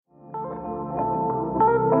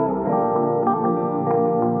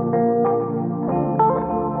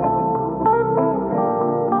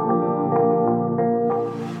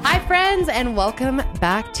and welcome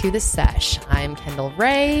back to the Sesh. I'm Kendall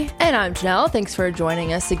Ray. And I'm Janelle. Thanks for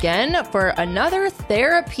joining us again for another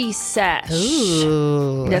therapy sesh.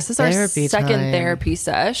 Ooh, this is our second therapy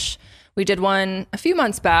sesh. We did one a few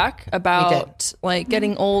months back about like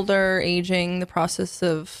getting older, aging, the process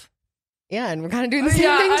of... Yeah, and we're kind of doing the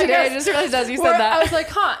same thing today. I just realized as you said that. I was like,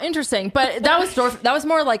 interesting. But that was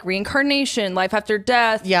more like reincarnation, life after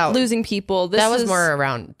death, losing people. That was more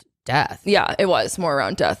around death. Yeah, it was more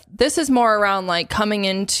around death. This is more around like coming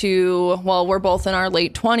into, well, we're both in our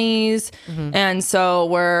late 20s. And so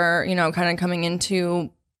we're, kind of coming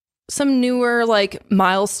into some newer like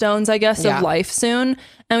milestones, I guess, of life soon.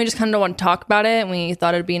 And we just kind of want to talk about it. And we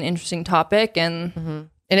thought it'd be an interesting topic. And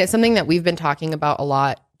it's something that we've been talking about a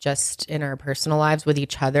lot just in our personal lives with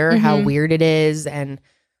each other, how weird it is and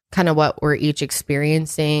kind of what we're each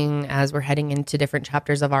experiencing as we're heading into different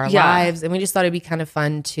chapters of our lives. And we just thought it'd be kind of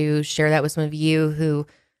fun to share that with some of you who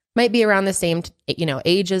might be around the same,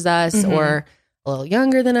 age as us or a little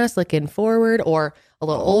younger than us looking forward, or a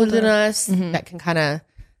little older than us that can kind of,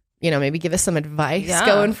 maybe give us some advice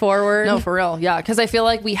going forward. No, for real. Yeah. Because I feel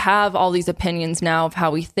like we have all these opinions now of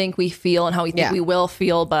how we think we feel and how we think we will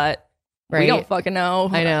feel, but we don't fucking know.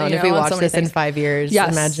 I know. And if we watch this in 5 years,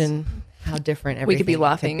 imagine how different everything we could be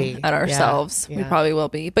laughing at ourselves. We probably will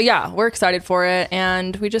be. But yeah, we're excited for it.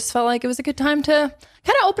 And we just felt like it was a good time to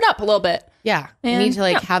kind of open up a little bit. Yeah. We need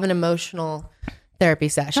to have an emotional therapy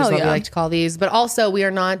session is what we like to call these. But also, we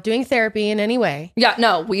are not doing therapy in any way. Yeah,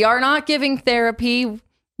 no, we are not giving therapy.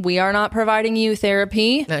 We are not providing you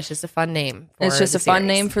therapy. No, it's just a fun name. It's just a fun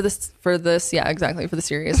name for this. Yeah, exactly. For the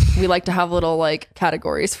series. We like to have little like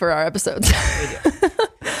categories for our episodes. We do.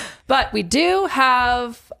 But we do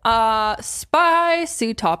have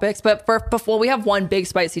spicy topics. But before we have one big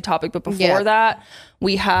spicy topic, but before that,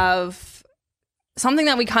 we have something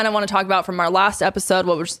that we kind of want to talk about from our last episode.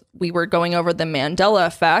 We were going over the Mandela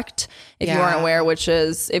effect, if you aren't aware, which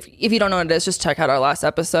is, if you don't know what it is, just check out our last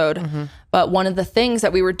episode. But one of the things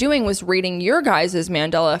that we were doing was reading your guys'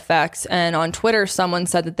 Mandela effects. And on Twitter, someone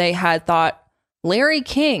said that they had thought Larry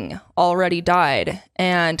King already died.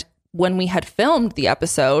 And when we had filmed the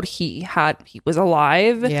episode, he was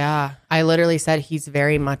alive. Yeah. I literally said he's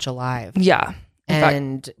very much alive. Yeah.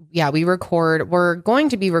 And we're going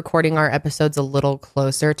to be recording our episodes a little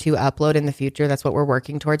closer to upload in the future. That's what we're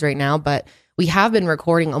working towards right now. But we have been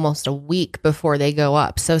recording almost a week before they go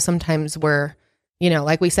up. So sometimes we're,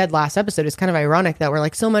 like we said last episode, it's kind of ironic that we're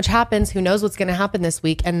like, so much happens. Who knows what's going to happen this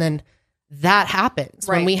week? And then that happens.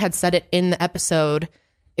 When we had said it in the episode,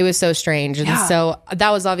 it was so strange. And so that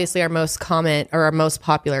was obviously our most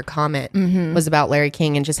popular comment was about Larry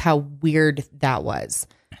King and just how weird that was.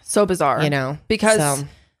 So bizarre, because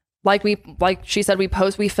like she said, we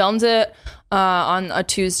filmed it on a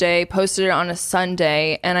Tuesday, posted it on a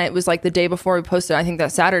Sunday, and it was like the day before we posted. I think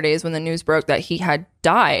that Saturday is when the news broke that he had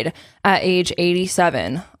died at age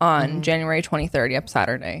 87 on January 23rd. Yep,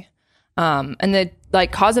 Saturday. And the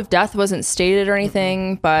cause of death wasn't stated or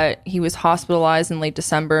anything, but he was hospitalized in late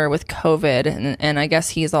December with COVID, and I guess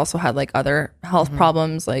he's also had like other health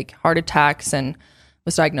problems like heart attacks, and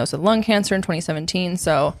was diagnosed with lung cancer in 2017.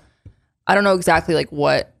 So I don't know exactly like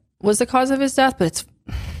what was the cause of his death, but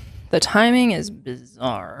the timing is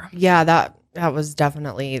bizarre. Yeah, that was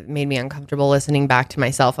definitely made me uncomfortable listening back to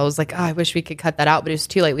myself. I was like, I wish we could cut that out, but it was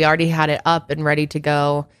too late. We already had it up and ready to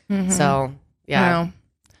go. So yeah,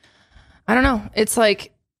 I don't know. It's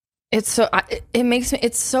like, it's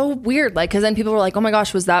so weird. Like, cause then people were like, oh my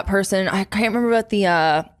gosh, was that person? I can't remember what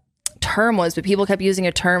the term was, but people kept using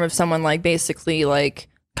a term of someone like basically like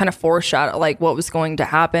kind of foreshadow like what was going to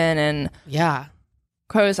happen. And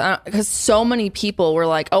because so many people were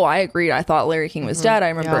like, oh, I agreed, I thought Larry King was dead. I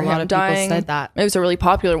remember a lot him of dying. People said that. It was a really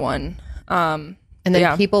popular one. And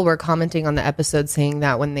then people were commenting on the episode saying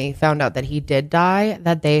that when they found out that he did die,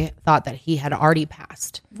 that they thought that he had already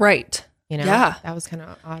passed. Right. That was kind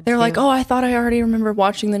of odd. They're like, oh, I thought I already remember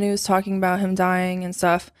watching the news talking about him dying and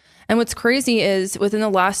stuff. And what's crazy is within the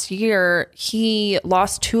last year, he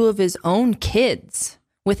lost 2 of his own kids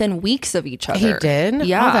within weeks of each other. He did?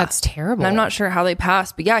 Yeah. Oh, that's terrible. And I'm not sure how they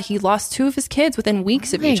passed, but yeah, he lost 2 of his kids within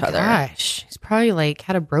weeks of each other. Gosh, he's probably like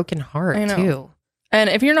had a broken heart too. And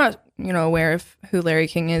if you're not, aware of who Larry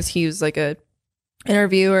King is, he was like a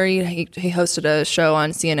interviewer. He hosted a show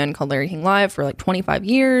on CNN called Larry King Live for like 25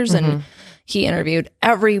 years, and he interviewed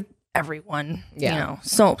everyone.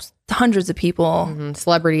 So hundreds of people,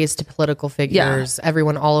 celebrities to political figures,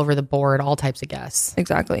 everyone all over the board, all types of guests.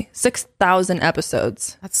 Exactly. 6,000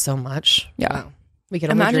 episodes. That's so much. Yeah. Wow. We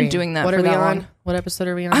can imagine doing that. What for are we that on? long. What episode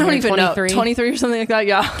are we on? I don't even know. 23 or something like that.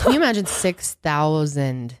 Yeah. Can you imagine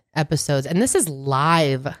 6,000 episodes? And this is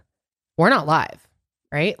live we're not live,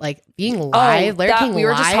 right? Like being live, we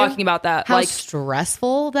were just talking about that. How like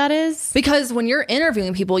stressful that is. Because when you're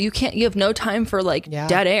interviewing people, you have no time for like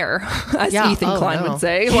dead air, as Ethan Klein would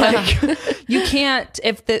say. Like you can't,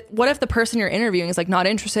 what if the person you're interviewing is like not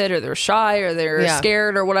interested, or they're shy, or they're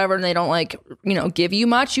scared or whatever, and they don't like, give you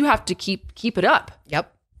much. You have to keep it up.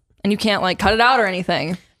 Yep. And you can't like cut it out or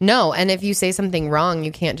anything. No. And if you say something wrong,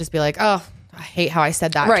 you can't just be like, oh, I hate how I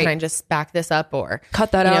said that. Right. Can I just back this up, or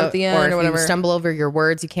cut that out at the end, or whatever? If you stumble over your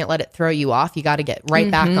words, you can't let it throw you off. You got to get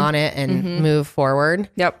right back on it and move forward.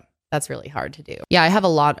 Yep. That's really hard to do. Yeah, I have a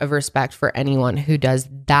lot of respect for anyone who does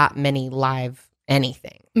that many live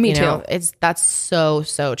anything. Me too. That's so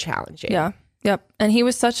challenging. Yeah. Yep. And he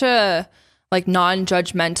was such a like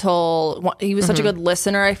non-judgmental. He was such a good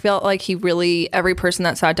listener. I felt like he really, every person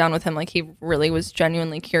that sat down with him, like he really was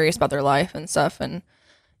genuinely curious about their life and stuff. And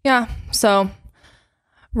yeah, so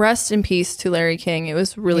rest in peace to Larry King. It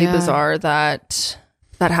was really bizarre that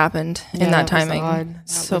happened in that timing.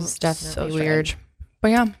 That was definitely weird. But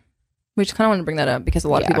yeah, we just kind of wanted to bring that up because a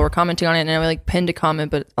lot of people were commenting on it, and I like pinned a comment,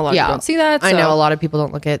 but a lot of people don't see that. So. I know a lot of people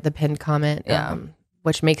don't look at the pinned comment,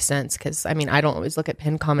 which makes sense because I mean I don't always look at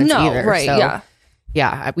pinned comments either. Right? So,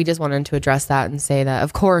 yeah. We just wanted to address that and say that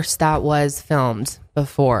of course that was filmed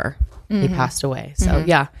before he passed away. So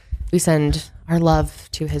we send our love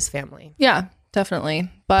to his family. Yeah, definitely.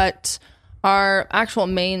 But our actual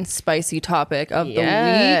main spicy topic of the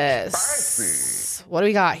week. What do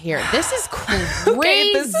we got here? This is crazy.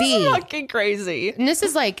 Okay, this is fucking crazy. And this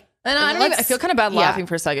is like, and I feel kind of bad laughing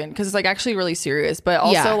for a second because it's like actually really serious, but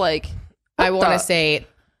also like, I want to say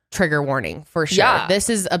trigger warning for sure. Yeah. This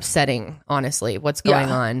is upsetting, honestly, what's going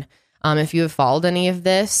on. If you have followed any of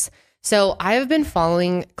this. So I have been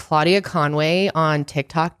following Claudia Conway on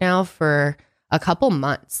TikTok now for a couple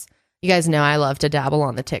months. You guys know I love to dabble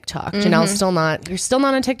on the TikTok. Janelle's you're still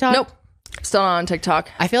not on TikTok? Nope. Still not on TikTok.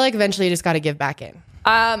 I feel like eventually you just got to give back in.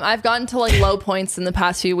 I've gotten to like low points in the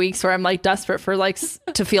past few weeks where I'm like desperate for like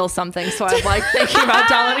to feel something. So I'm like thinking about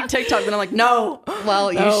downloading TikTok, but I'm like, no.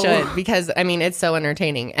 Well, you should, because I mean, it's so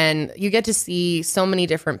entertaining and you get to see so many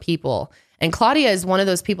different people. And Claudia is one of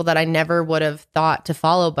those people that I never would have thought to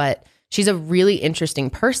follow, but she's a really interesting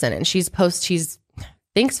person. And she's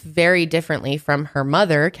thinks very differently from her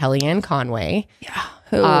mother, Kellyanne Conway.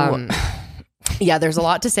 Yeah. Yeah, there's a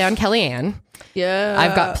lot to say on Kellyanne. Yeah.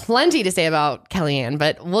 I've got plenty to say about Kellyanne,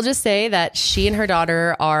 but we'll just say that she and her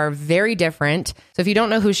daughter are very different. So if you don't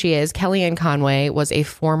know who she is, Kellyanne Conway was a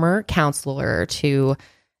former counselor to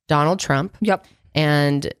Donald Trump. Yep.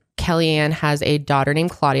 And Kellyanne has a daughter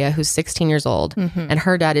named Claudia who's 16 years old. And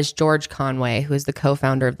her dad is George Conway, who is the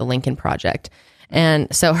co-founder of the Lincoln Project.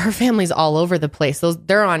 And so her family's all over the place.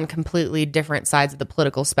 They're on completely different sides of the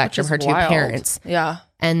political spectrum, her two parents. Yeah.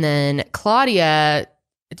 And then Claudia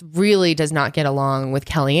really does not get along with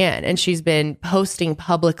Kellyanne. And she's been posting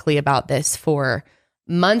publicly about this for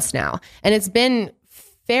months now. And it's been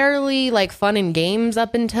fairly like fun and games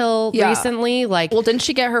up until recently. Like, well, didn't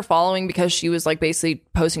she get her following because she was like basically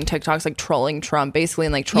posting TikToks like trolling Trump basically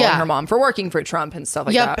and like trolling her mom for working for Trump and stuff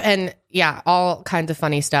like that. And all kinds of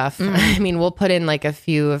funny stuff. I mean, we'll put in like a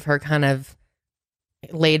few of her kind of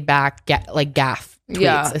laid back gaffe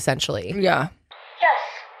tweets essentially. Yeah. Yes,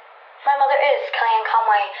 my mother is Kellyanne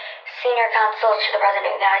Conway, senior counsel to the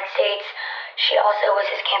President of the United States. She also was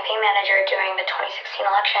his campaign manager during the 2016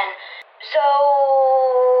 election. So,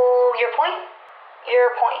 your point?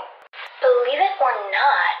 Your point. Believe it or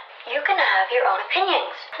not, you can have your own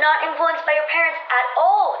opinions, not influenced by your parents at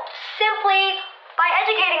all, simply by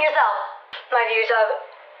educating yourself. My views have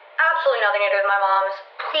absolutely nothing to do with my mom's.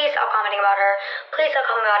 Please stop commenting about her. Please stop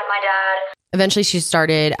commenting about my dad. Eventually, she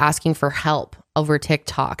started asking for help over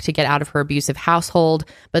TikTok to get out of her abusive household,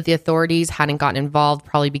 but the authorities hadn't gotten involved,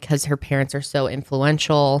 probably because her parents are so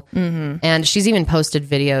influential. And she's even posted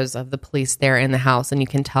videos of the police there in the house, and you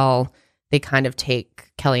can tell they kind of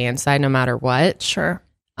take Kellyanne's side no matter what. Sure.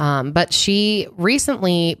 But she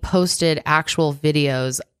recently posted actual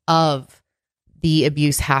videos of the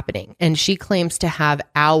abuse happening, and she claims to have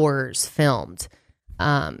hours filmed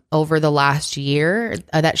over the last year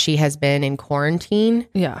that she has been in quarantine.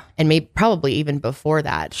 Yeah. And probably even before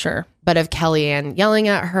that. Sure. But of Kellyanne yelling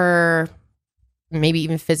at her, maybe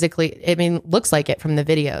even physically, I mean, looks like it from the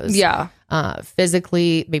videos. Yeah.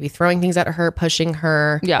 Physically, maybe throwing things at her, pushing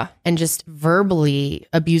her. Yeah. And just verbally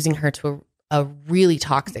abusing her to a really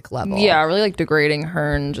toxic level. Yeah. Really like degrading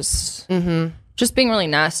her and just being really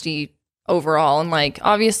nasty overall. And like,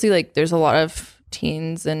 obviously, like there's a lot of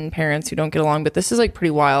teens and parents who don't get along, but this is like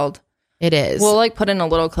pretty wild. It is. We'll like put in a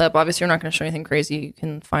little clip. Obviously, you're not going to show anything crazy. You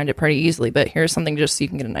can find it pretty easily, but here's something just so you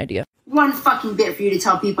can get an idea. One fucking bit for you to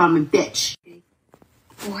tell people I'm a bitch.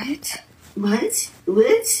 What? What?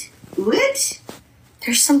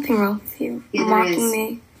 There's something wrong with you. Yeah, there mocking is.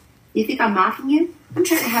 me. You think I'm mocking you? I'm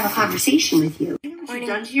trying to have a conversation with you. You know what you've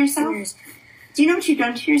done to yourself? Do you know what you've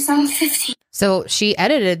done to yourself? 15. So she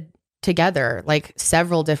edited together like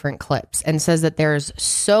several different clips and says that there's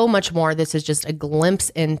so much more. This is just a glimpse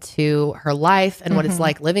into her life and what it's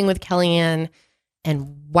like living with Kellyanne.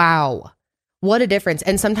 And wow, what a difference.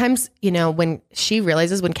 And sometimes, you know, when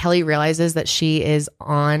Kelly realizes that she is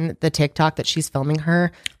on the TikTok that she's filming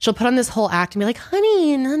her, she'll put on this whole act and be like,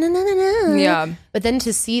 honey, no. Yeah. But then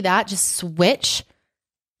to see that just switch,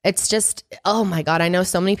 it's just, oh my God, I know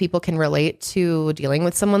so many people can relate to dealing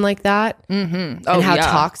with someone like that and how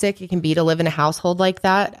toxic it can be to live in a household like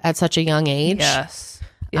that at such a young age. Yes,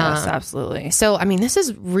 absolutely. So, I mean, this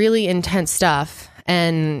is really intense stuff.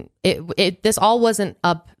 And this all wasn't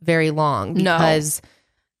up very long because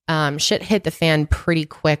shit hit the fan pretty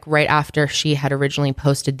quick right after she had originally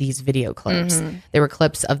posted these video clips. There were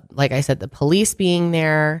clips of, like I said, the police being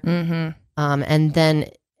there. And then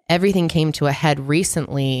everything came to a head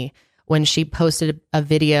recently when she posted a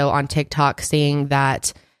video on TikTok saying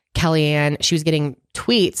that she was getting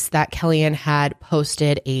tweets that Kellyanne had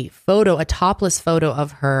posted a topless photo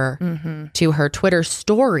of her to her Twitter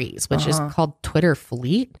stories, which is called Twitter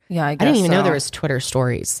Fleet. Yeah, I didn't even know there was Twitter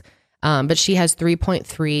stories. But she has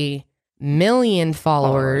 3.3 million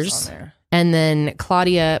followers. on there. And then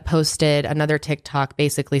Claudia posted another TikTok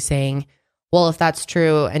basically saying, well, if that's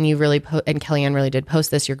true and you really and Kellyanne really did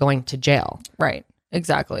post this, you're going to jail. Right.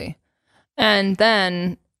 Exactly. And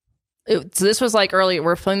then so this was like early.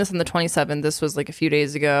 We're filming this on the 27th. This was like a few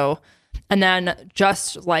days ago. And then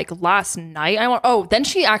just like last night, then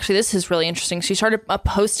she actually, this is really interesting. She started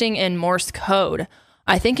posting in Morse code.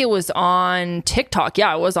 I think it was on TikTok.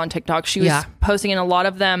 Yeah, it was on TikTok. She was posting, and a lot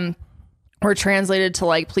of them were translated to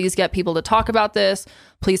like, please get people to talk about this.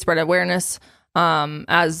 Please spread awareness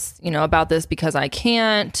as you know about this because I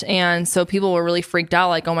can't. And so people were really freaked out,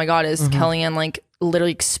 like, oh my God, is Kellyanne like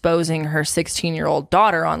literally exposing her 16-year-old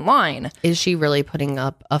daughter online? Is she really putting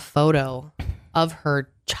up a photo of her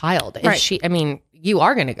child? Is Right. she? I mean, you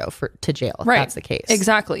are going to go to jail if that's the case.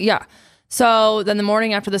 Exactly. Yeah. So then the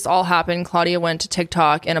morning after this all happened, Claudia went to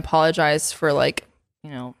TikTok and apologized for like,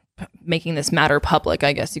 you know, making this matter public,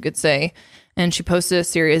 I guess you could say. And she posted a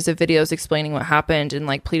series of videos explaining what happened and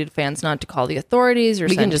like pleaded fans not to call the authorities or We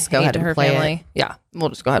can send just go hate ahead to and her play family. it. Yeah, we'll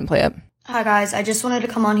just go ahead and play it. Hi guys, I just wanted to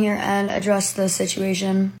come on here and address the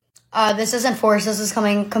situation. This isn't forced. This is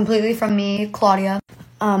coming completely from me, Claudia.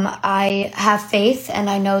 I have faith and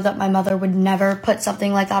I know that my mother would never put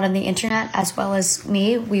something like that on the internet, as well as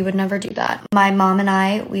me. We would never do that. My mom and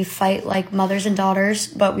I, we fight like mothers and daughters,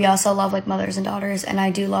 but we also love like mothers and daughters, and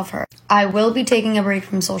I do love her. I will be taking a break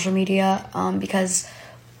from social media because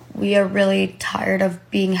we are really tired of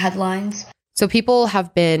being headlines. So people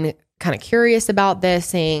have been kind of curious about this,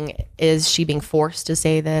 saying, is she being forced to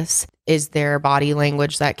say this? Is there body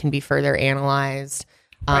language that can be further analyzed?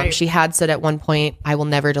 Right. She had said at one point, I will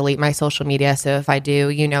never delete my social media. So if I do,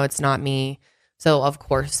 you know, it's not me. So of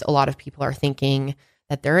course, a lot of people are thinking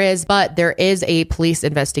that there is, but there is a police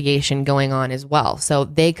investigation going on as well. So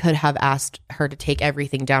they could have asked her to take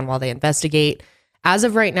everything down while they investigate. As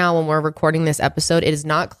of right now, when we're recording this episode, it is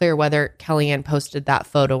not clear whether Kellyanne posted that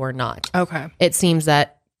photo or not. Okay. It seems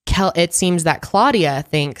that Claudia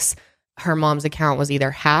thinks her mom's account was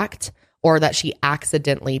either hacked or that she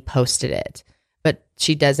accidentally posted it. But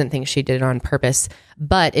she doesn't think she did it on purpose.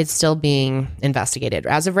 But it's still being investigated.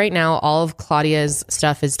 As of right now, all of Claudia's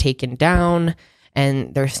stuff is taken down,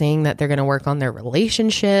 and they're saying that they're going to work on their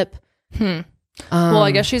relationship. Well,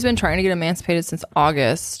 I guess she's been trying to get emancipated since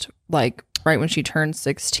August, like right when she turned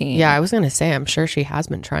 16. Yeah, I was going to say, I'm sure she has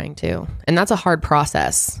been trying to. And that's a hard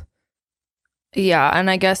process. Yeah, and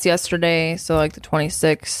I guess yesterday, so like the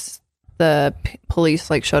 26th, the police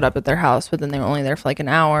like showed up at their house, but then they were only there for like an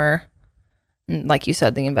hour. And like you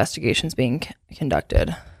said, the investigation's being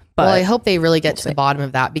conducted. But Well, I hope they really get to the bottom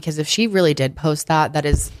of that, because if she really did post that, that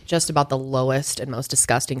is just about the lowest and most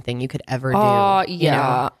disgusting thing you could ever do. Oh, you yeah.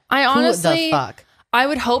 know? I honestly, Who the fuck? I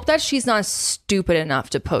would hope that she's not stupid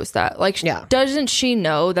enough to post that. Like, Yeah. doesn't she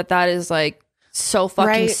know that that is like so fucking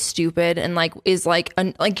Right. stupid and like is like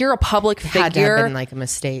like you're a public It had to have figure. been like a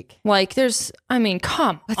mistake. Like there's, I mean,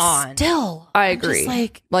 come But on. still, I I'm just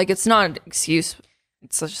agree. Like it's not an excuse.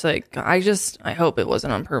 It's just like I hope it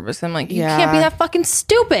wasn't on purpose. I'm like, you Yeah. can't be that fucking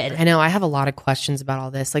stupid. I know, I have a lot of questions about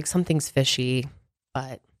all this. Like, something's fishy,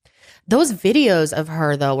 but those videos of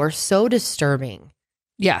her though were so disturbing.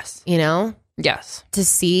 Yes. You know, Yes. to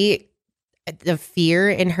see the fear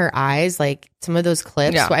in her eyes, like some of those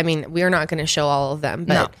clips. Yeah. I mean, we're not going to show all of them,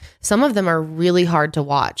 but No. some of them are really hard to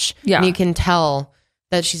watch. Yeah. And you can tell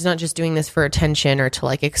that she's not just doing this for attention or to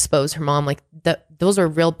like expose her mom. Like those are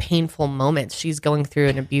real painful moments. She's going through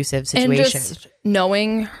an abusive situation. And just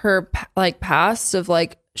knowing her like past of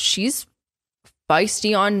like, she's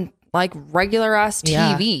feisty on like regular ass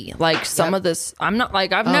TV. Like some of this, I'm not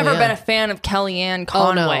like, I've never been a fan of Kellyanne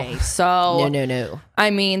Conway. No. So No. I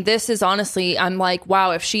mean, this is honestly, I'm like,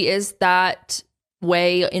 wow, if she is that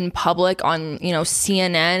way in public on, you know,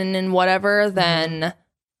 CNN and whatever, then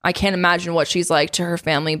I can't imagine what she's like to her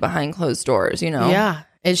family behind closed doors, you know? Yeah.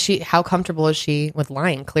 How comfortable is she with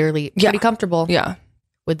lying? Clearly pretty comfortable. Yeah.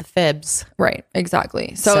 With the fibs. Right.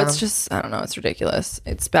 Exactly. So it's just, I don't know. It's ridiculous.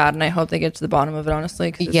 It's bad. And I hope they get to the bottom of it,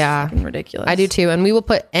 honestly. 'Cause it's fucking ridiculous. I do too. And we will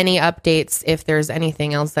put any updates if there's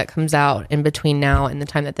anything else that comes out in between now and the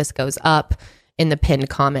time that this goes up in the pinned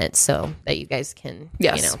comments so that you guys can,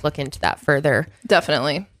 look into that further.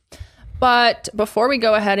 Definitely. But before we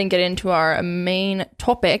go ahead and get into our main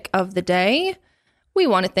topic of the day, we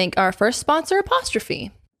want to thank our first sponsor,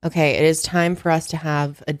 Apostrophe. Okay. It is time for us to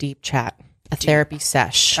have a deep chat. A therapy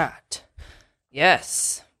sesh. Chat.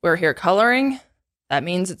 Yes. We're here coloring. That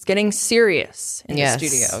means it's getting serious in the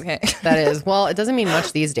studio, okay? That is. Well, it doesn't mean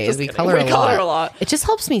much these days. We color a lot. It just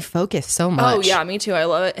helps me focus so much. Oh, yeah, me too. I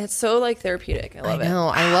love it. It's so, like, therapeutic. I love it. I know.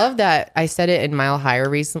 I love that I said it in Mile Higher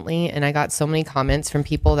recently, and I got so many comments from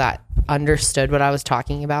people that understood what I was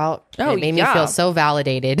talking about. Oh, it made me feel so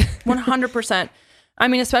validated. 100%. I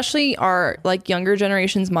mean, especially our like younger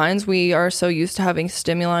generation's minds, we are so used to having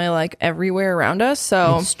stimuli like everywhere around us.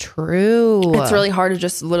 So it's true. It's really hard to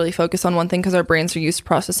just literally focus on one thing because our brains are used to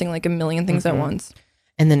processing like a million things at once.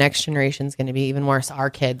 And the next generation is going to be even worse.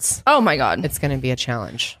 Our kids. Oh my God. It's going to be a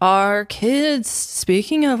challenge. Our kids.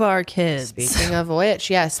 Speaking of our kids. Speaking of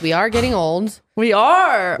which, yes, we are getting old. We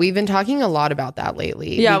are. We've been talking a lot about that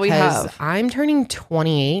lately. Yeah, we have. I'm turning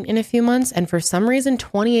 28 in a few months. And for some reason,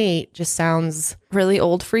 28 just sounds really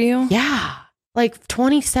old for you. Yeah. Like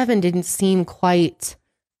 27 didn't seem quite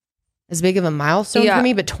as big of a milestone for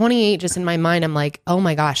me. But 28 just in my mind, I'm like, oh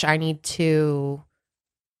my gosh, I need to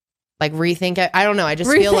like rethink it. I don't know. I just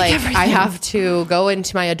feel like everything. I have to go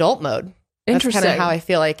into my adult mode. Interesting. That's kind of how I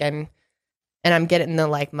feel like I'm getting the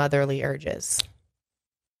like motherly urges.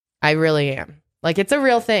 I really am. Like it's a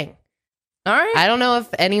real thing. All right. I don't know if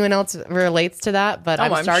anyone else relates to that, but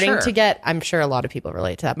I'm starting to get, I'm sure a lot of people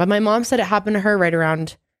relate to that. But my mom said it happened to her right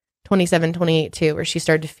around 27, 28 too, where she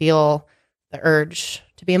started to feel the urge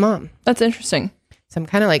to be a mom. That's interesting. So I'm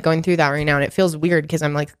kind of like going through that right now. And it feels weird because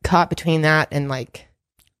I'm like caught between that and like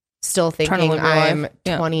still thinking I'm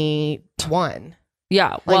 21.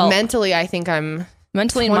 Yeah. Well, like mentally, I think I'm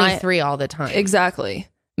mentally 23 all the time. Exactly.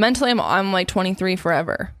 Mentally, I'm like 23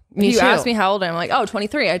 forever. You asked me how old I am, I'm like,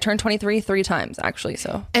 23. I turned 23 3 times, actually.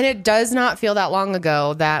 So, and it does not feel that long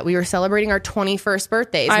ago that we were celebrating our 21st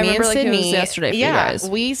birthdays. I me remember and Sydney, like it was yesterday for you guys.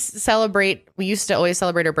 We used to always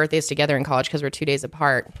celebrate our birthdays together in college because we're 2 days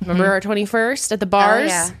apart. Remember our 21st at the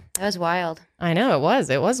bars? Oh, yeah, that was wild. I know,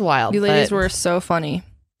 it was wild. You ladies were so funny.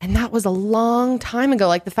 And that was a long time ago.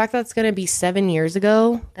 Like the fact that it's going to be 7 years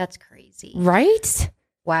ago. That's crazy. Right?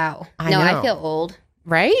 Wow. I know. I feel old.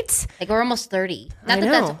 Right? Like we're almost 30. Not that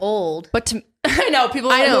that's old. But I know people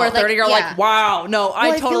who are 30 are like, wow. No,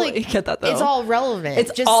 I totally get that though. It's all relevant.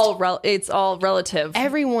 It's all relative.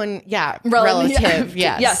 Everyone, relative.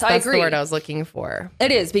 Yes. Yes, I agree. That's the word I was looking for.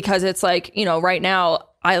 It is because it's like, right now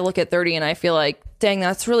I look at 30 and I feel like, dang,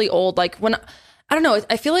 that's really old. Like when I don't know.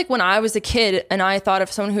 I feel like when I was a kid and I thought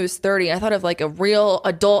of someone who's 30, I thought of like a real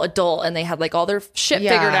adult and they had like all their shit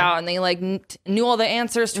figured out and they like knew all the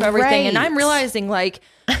answers to everything. Right. And I'm realizing like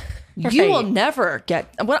you will never get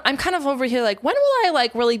what I'm kind of over here. Like, when will I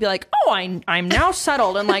like really be like, oh, I'm now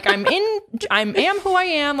settled and like I am who I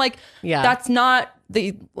am. Like, that's not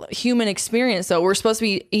the human experience. So we're supposed to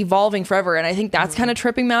be evolving forever. And I think that's kind of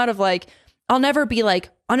tripping me out of like, I'm never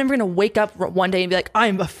going to wake up one day and be like,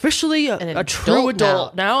 I'm officially a true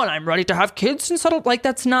adult now and I'm ready to have kids and settle. Like,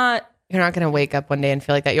 that's not. You're not going to wake up one day and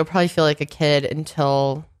feel like that. You'll probably feel like a kid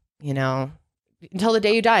until the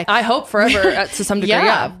day you die. I hope forever to some degree.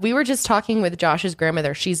 Yeah. We were just talking with Josh's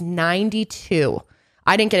grandmother. She's 92.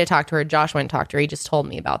 I didn't get to talk to her. Josh went and talked to her. He just told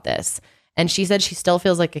me about this. And she said she still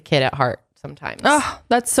feels like a kid at heart sometimes. Oh,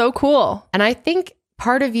 that's so cool. And I think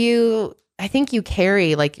part of you, I think you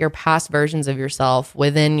carry like your past versions of yourself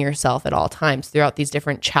within yourself at all times throughout these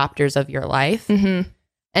different chapters of your life. Mm-hmm.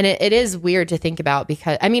 And it is weird to think about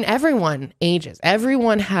because, I mean, everyone ages.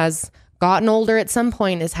 Everyone has gotten older at some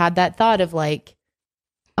point, has had that thought of like,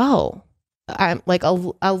 oh, I'm like a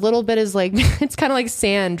little bit is like, it's kind of like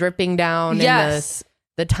sand dripping down Yes. in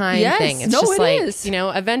the time thing. It's just like,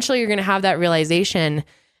 eventually you're going to have that realization.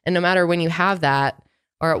 And no matter when you have that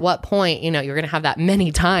or at what point, you're going to have that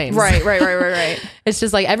many times. Right. It's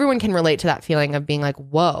just like everyone can relate to that feeling of being like,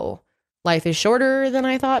 whoa, life is shorter than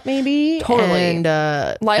I thought maybe. Totally. And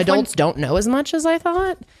adults don't know as much as I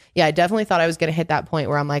thought. Yeah, I definitely thought I was going to hit that point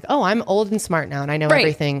where I'm like, oh, I'm old and smart now and I know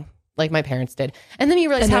everything like my parents did. And then you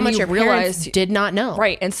realize how much your parents did not know.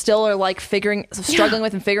 Right. And still are like struggling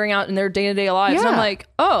with and figuring out in their day-to-day lives. And I'm like,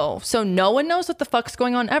 oh, so no one knows what the fuck's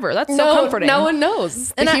going on ever. That's so comforting. No one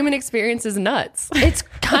knows. And the human experience is nuts. It's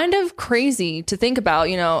kind of crazy to think about,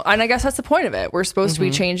 and I guess that's the point of it. We're supposed to be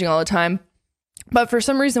changing all the time. But for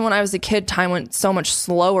some reason, when I was a kid, time went so much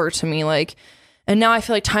slower to me. Like, and now I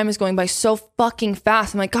feel like time is going by so fucking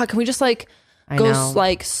fast. I'm like, God, can we just like go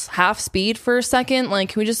like half speed for a second? Like,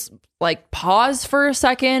 can we just like pause for a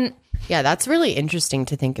second? Yeah, that's really interesting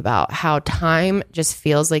to think about how time just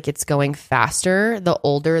feels like it's going faster the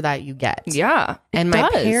older that you get. Yeah. And my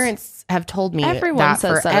parents have told me that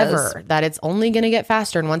forever, that it's only going to get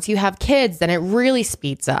faster. And once you have kids, then it really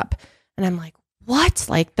speeds up. And I'm like, what?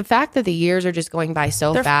 Like the fact that the years are just going by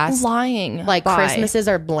so fast. Flying. Like Christmases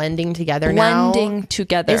are blending together.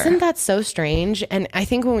 Isn't that so strange? And I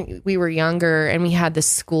think when we were younger and we had the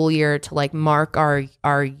school year to like mark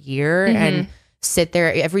our year and sit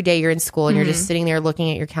there every day you're in school and you're just sitting there looking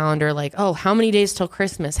at your calendar like, oh, how many days till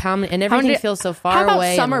Christmas? How many? And everything feels so far away. How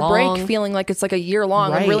about summer break feeling like it's like a year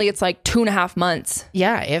long and really it's like 2.5 months?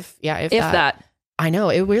 Yeah, if that. I know,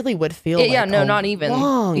 it really would feel like not even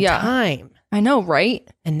long time. I know, right?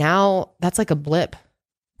 And now that's like a blip.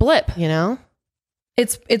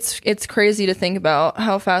 It's crazy to think about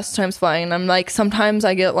how fast time's flying. And I'm like, sometimes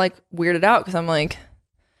I get like weirded out because I'm like,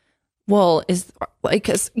 well,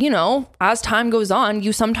 because as time goes on,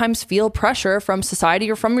 you sometimes feel pressure from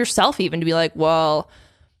society or from yourself even to be like, well,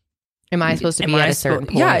 am I supposed to be at a certain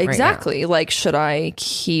point? Yeah, exactly. Like, should I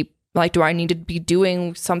keep, like, do I need to be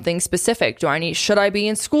doing something specific? Should I be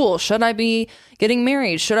in school? Should I be getting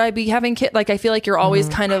married? Should I be having kids? Like, I feel like you're always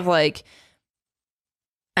kind of like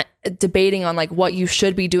debating on like what you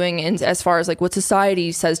should be doing as far as like what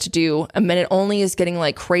society says to do. And then it only is getting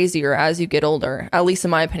like crazier as you get older, at least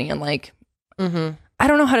in my opinion. Like, I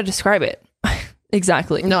don't know how to describe it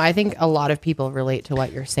exactly. No, I think a lot of people relate to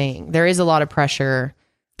what you're saying. There is a lot of pressure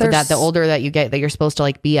that the older that you get, that you're supposed to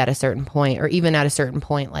like be at a certain point, or even at a certain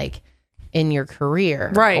point, like in your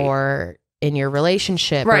career, or in your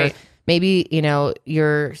relationship, or maybe,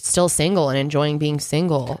 you're still single and enjoying being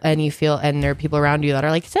single and you feel, and there are people around you that are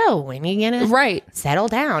like, so when are you gonna settle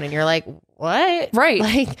down? And you're like, what? Right.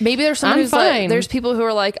 Like, maybe there's someone who's like, there's people who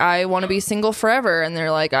are like, I want to be single forever. And they're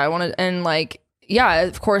like, I want to, and like, yeah,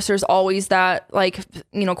 of course, there's always that like,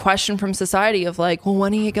 question from society of like, well,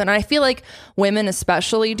 when are you gonna? I feel like women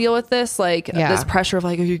especially deal with this, like this pressure of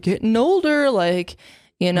like, are you getting older? Like,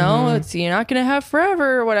 it's, you're not gonna have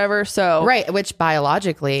forever or whatever. So which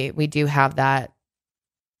biologically we do have that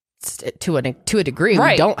to a degree.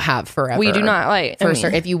 We don't have forever. We do not. Like,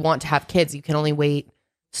 if you want to have kids, you can only wait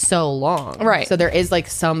so long. Right. So there is like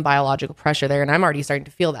some biological pressure there, and I'm already starting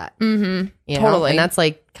to feel that. Totally. And that's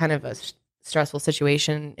like kind of a stressful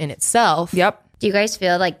situation in itself. Yep. Do you guys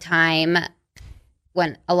feel like time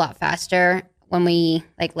went a lot faster when we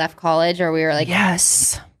like left college, or we were like,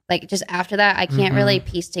 yes, like just after that? I can't really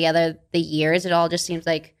piece together the years. It all just seems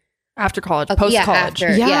like after college, post college.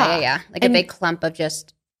 Yeah. Like a big clump of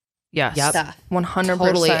just stuff. 100%.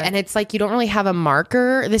 Totally. And it's like you don't really have a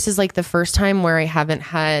marker. This is like the first time where I haven't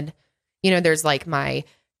had, there's like my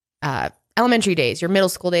elementary days, your middle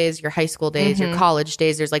school days, your high school days, your college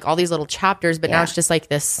days. There's like all these little chapters, but now it's just like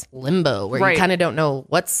this limbo where you kind of don't know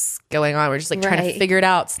what's going on. We're just like trying to figure it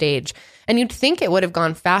out stage. And you'd think it would have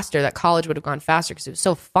gone faster, that college would have gone faster because it was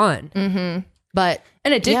so fun. But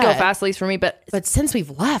and it did go fast, at least for me. But since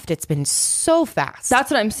we've left, it's been so fast. That's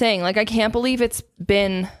what I'm saying. Like, I can't believe it's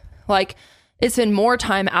been like, it's been more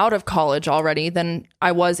time out of college already than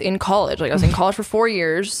I was in college. Like, I was in college for 4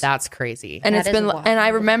 years. That's crazy. And it's been, and I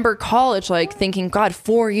remember college, like thinking, God,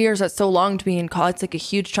 4 years, that's so long to be in college. It's like a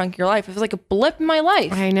huge chunk of your life. It was like a blip in my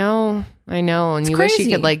life. I know. And you wish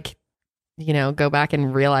you could like, go back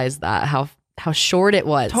and realize that how short it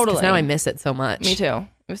was. Totally. 'Cause now I miss it so much. Me too.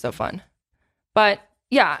 It was so fun. But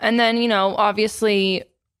yeah. And then, obviously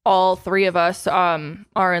all three of us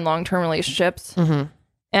are in long-term relationships.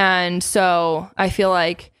 And so I feel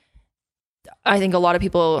like, I think a lot of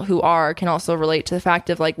people who can also relate to the fact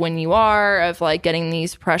of like when you are, of like getting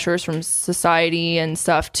these pressures from society and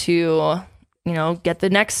stuff to, get the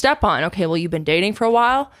next step on. Okay, well, you've been dating for a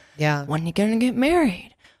while. Yeah. When are you going to get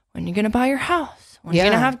married? when are you going to buy your house? When are you Yeah.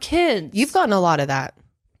 going to have kids? You've gotten a lot of that.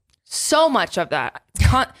 So much of that.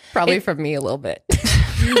 Probably from me a little bit.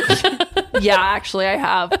 Yeah, actually I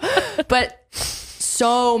have. But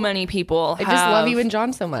so many people I just love you and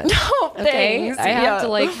John so much. Oh, Okay. thanks. I have Yeah. to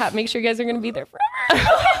like make sure you guys are going to be there forever.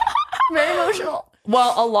 Very emotional.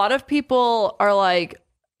 Well, a lot of people are like,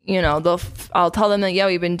 you know, I'll tell them that, yeah,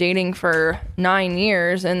 we've been dating for 9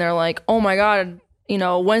 years, and they're like, oh my God, you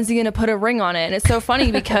know, when's he going to put a ring on it? And it's so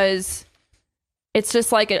funny because it's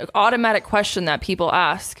just like an automatic question that people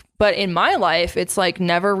ask. But in my life, it's like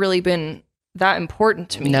never really been that important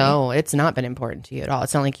to me. No, it's not been important to you at all.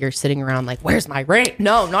 It's not like you're sitting around like, where's my ring?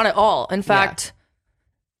 No, not at all. In fact,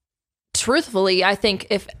 truthfully, I think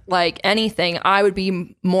if like anything, I would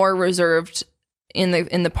be more reserved in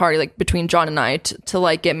the party, like between John and I, to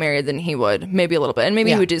like get married than he would. Maybe a little bit, and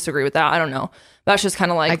maybe he would disagree with that. I don't know. That's just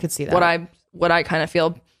kind of like I could see that. what I kind of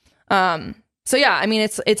feel. So yeah, I mean,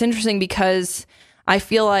 it's interesting because I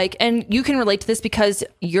feel like, and you can relate to this because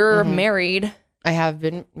you're married. I have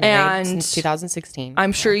been married And since 2016.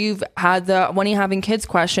 I'm sure you've had the when are you having kids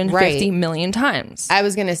question Right. 50 million times. I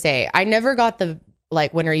was going to say, I never got the,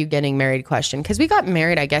 like, when are you getting married question? Because we got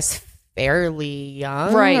married, I guess, fairly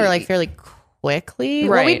young. Right. Or like fairly quickly.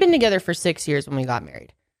 Well, Right. we've been together for 6 years when we got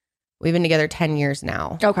married. We've been together 10 years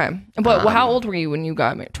now. Okay. But how old were you when you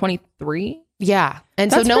got married? 23? Yeah.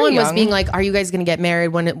 And That's so no pretty one was young. being like, are you guys going to get married?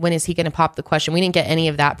 When is he going to pop the question? We didn't get any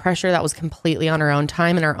of that pressure. That was completely on our own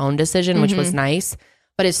time and our own decision, which was nice.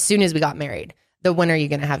 But as soon as we got married, the when are you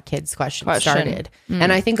going to have kids question started.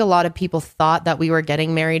 And I think a lot of people thought that we were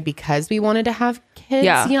getting married because we wanted to have kids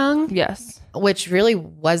young, Yes. which really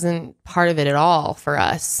wasn't part of it at all for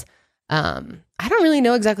us. I don't really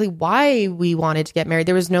know exactly why we wanted to get married.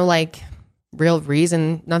 There was no like real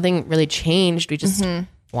reason. Nothing really changed. We just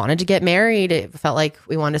wanted to get married. It felt like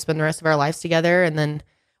we wanted to spend the rest of our lives together. And then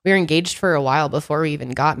we were engaged for a while before we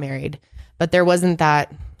even got married. But there wasn't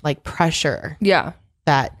that like pressure Yeah.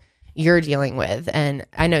 that you're dealing with. And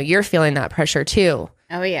I know you're feeling that pressure too.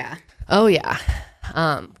 Oh yeah. Oh yeah.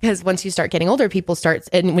 Because once you start getting older, people start,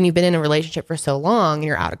 and when you've been in a relationship for so long and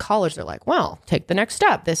you're out of college, they're like, well, take the next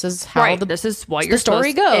step. This is how This is what the your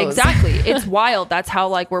story goes. Exactly. It's wild. That's how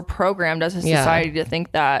like we're programmed as a Yeah. society to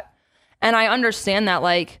think that. And I understand that,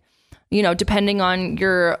 like, you know, depending on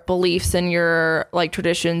your beliefs and your like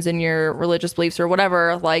traditions and your religious beliefs or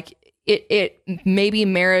whatever, like it maybe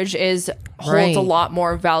marriage holds Right. a lot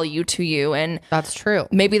more value to you, and That's true.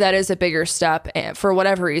 maybe that is a bigger step for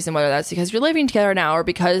whatever reason, whether that's because you're living together now or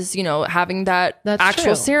because, you know, having that That's actual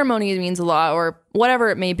true. ceremony means a lot, or whatever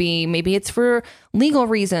it may be. Maybe it's for legal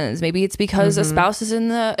reasons. Maybe it's because a spouse is in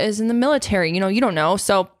the military. You know, you don't know.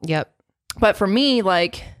 So, Yep. but for me,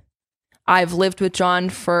 like, I've lived with John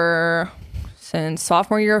since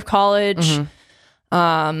sophomore year of college.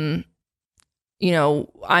 You know,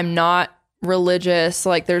 I'm not religious.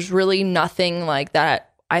 Like, there's really nothing like that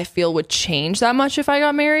I feel would change that much if I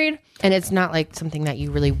got married. And it's not like something that you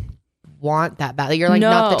really want that badly. You're like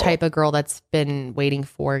not the No. type of girl that's been waiting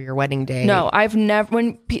for your wedding day. No, I've never,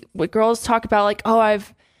 when girls talk about like, oh,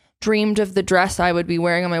 I've dreamed of the dress I would be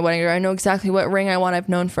wearing on my wedding day. I know exactly what ring I want. I've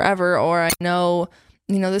known forever, or I know,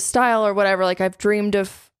 you know, the style or whatever. Like, I've dreamed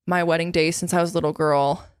of my wedding day since I was a little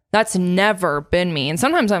girl. That's never been me. And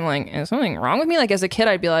sometimes I'm like, is something wrong with me? Like, as a kid,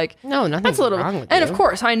 I'd be like, No, nothing's that's a little wrong with and you. of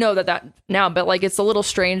course I know that now, but like, it's a little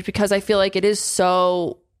strange because I feel like it is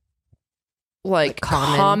so like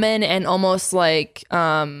common and almost like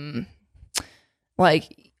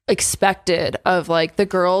expected of like the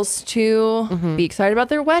girls to be excited about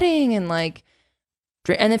their wedding and like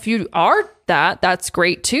and if you are that's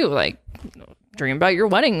great too. Like, dream about your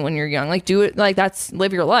wedding when you're young, like do it, like that's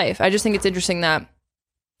live your life. I just think it's interesting that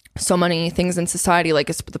so many things in society, like,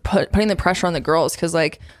 it's putting the pressure on the girls because,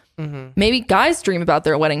 like, maybe guys dream about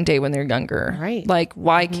their wedding day when they're younger. Right. Like,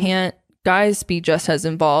 why can't guys be just as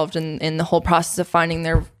involved in the whole process of finding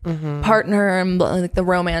their partner and like the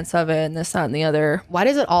romance of it and this, that, and the other? Why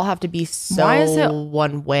does it all have to be so Why is it-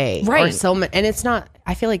 one way? Right. Or so and it's not,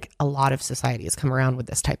 I feel like a lot of society has come around with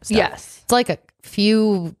this type of stuff. Yes. It's like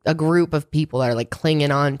a group of people that are like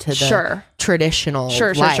clinging on to the Sure. traditional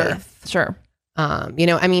Sure. life. You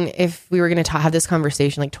know, I mean, if we were going to have this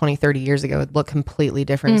conversation like 20, 30 years ago, it'd look completely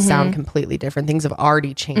different, sound completely different. Things have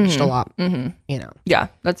already changed a lot, you know. Yeah,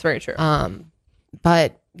 that's very true.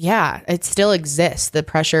 But yeah, it still exists. The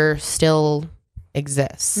pressure still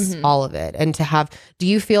exists, all of it. And do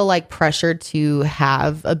you feel like pressure to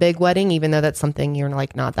have a big wedding, even though that's something you're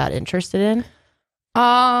like not that interested in?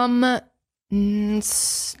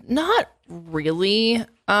 Not really.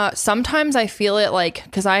 Sometimes I feel it like,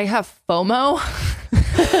 because I have FOMO.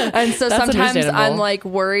 And so sometimes I'm like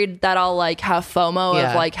worried that I'll like have FOMO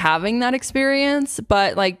of like having that experience.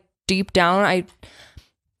 But like deep down,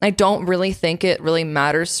 I don't really think it really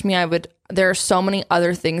matters to me. There are so many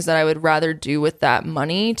other things that I would rather do with that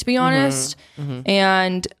money, to be honest.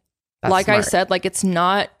 And that's like smart. I said, like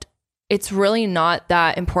it's really not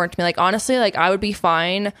that important to me. Like honestly, like I would be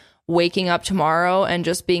fine waking up tomorrow and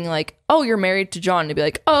just being like, oh, you're married to John, to be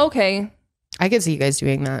like, oh, okay, I could see you guys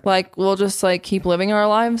doing that. Like we'll just like keep living our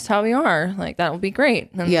lives how we are. Like that would be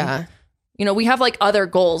great. And, you know, we have like other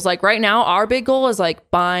goals. Like right now our big goal is like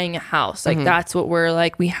buying a house. Like that's what we're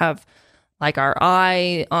like, we have like our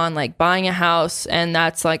eye on like buying a house, and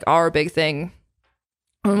that's like our big thing.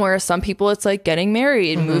 And whereas some people it's like getting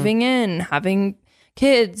married, moving in, having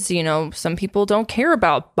kids, you know, some people don't care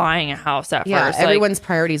about buying a house at first. Everyone's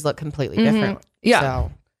priorities look completely different.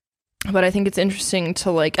 So. But I think it's interesting to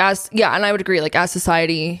like, and I would agree, like as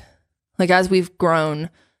society, like as we've grown,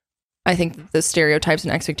 I think the stereotypes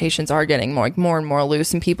and expectations are getting more and more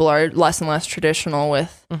loose, and people are less and less traditional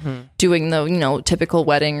with doing the, you know, typical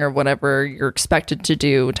wedding or whatever you're expected to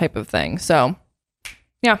do type of thing. So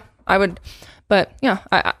yeah, I would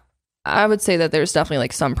say that there's definitely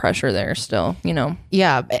like some pressure there still, you know?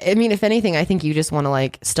 Yeah. I mean, if anything, I think you just want to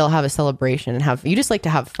like still have a celebration and you just like to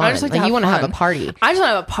have fun. I just like you want to have a party. I just want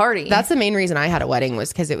to have a party. That's the main reason I had a wedding,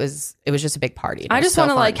 was because it was just a big party. I just want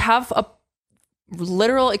to like have a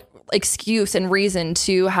literal excuse and reason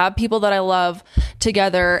to have people that I love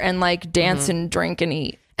together and like dance and drink and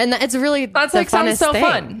eat. And that's like sounds so thing.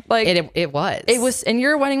 Fun. Like it was, and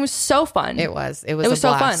your wedding was so fun. It was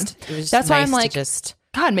so fun. It was that's nice why I'm like,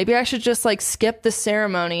 God, maybe I should just like skip the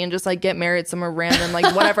ceremony and just like get married somewhere random,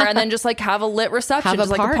 like whatever, and then just like have a lit reception,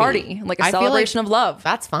 just like a party, like a celebration of love.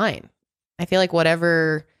 That's fine. I feel like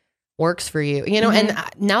whatever works for you, you know. And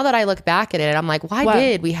now that I look back at it, I'm like, why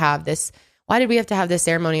did we have this? Why did we have to have this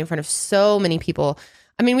ceremony in front of so many people?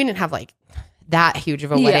 I mean, we didn't have like that huge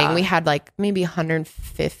of a wedding. We had like maybe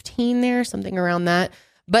 115 there, something around that.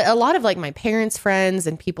 But a lot of like my parents' friends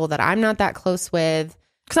and people that I'm not that close with.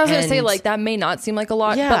 Because I was going to say, like, that may not seem like a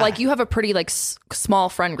lot, but like you have a pretty like small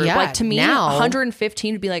friend group. Like to me, now,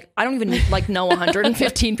 115 would be like, I don't even like know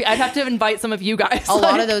 115 people. I'd have to invite some of you guys. A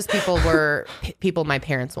lot of those people were people my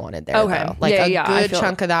parents wanted there. Okay. Though. Like a good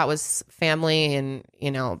chunk of that was family and,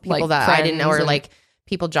 you know, people like that I didn't know, or like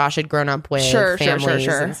people Josh had grown up with, families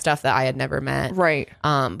and stuff that I had never met. Right.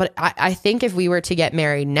 But I think if we were to get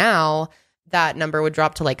married now, that number would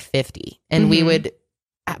drop to like 50, and we would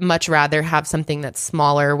much rather have something that's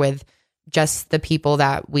smaller with just the people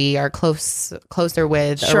that we are closer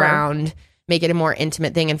with around, make it a more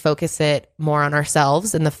intimate thing and focus it more on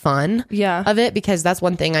ourselves and the fun of it. Because that's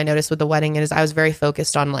one thing I noticed with the wedding is I was very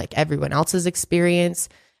focused on like everyone else's experience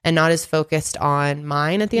and not as focused on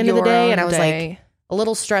mine at the end of the day. And I was like a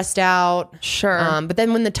little stressed out. But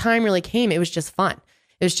then when the time really came, it was just fun.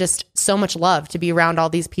 It was just so much love to be around all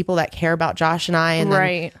these people that care about Josh and I. And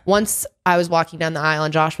then once I was walking down the aisle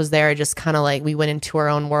and Josh was there, I just kind of like, we went into our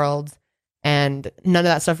own world, and none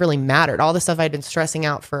of that stuff really mattered. All the stuff I'd been stressing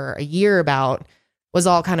out for a year about was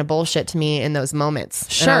all kind of bullshit to me in those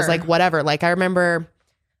moments. And I was like, whatever. Like I remember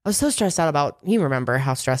I was so stressed out about, you remember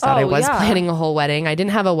how stressed out I was planning a whole wedding. I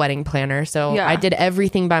didn't have a wedding planner. So I did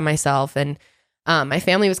everything by myself. And my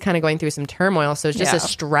family was kind of going through some turmoil. So it was just a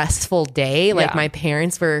stressful day. Like my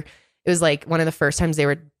parents it was like one of the first times they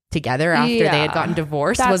were together after they had gotten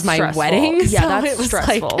divorced. Was my wedding. Yeah, so that's it was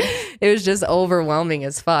stressful. Like, it was just overwhelming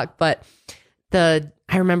as fuck. But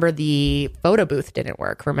I remember the photo booth didn't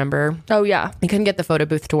work. Remember? Oh yeah. I couldn't get the photo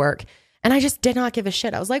booth to work. And I just did not give a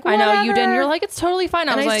shit. I was like, whatever. I know you didn't. You're like, it's totally fine.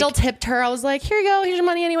 I still tipped her. I was like, here you go. Here's your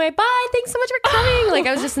money anyway. Bye. Thanks so much for coming. Like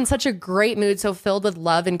I was just in such a great mood, so filled with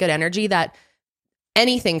love and good energy that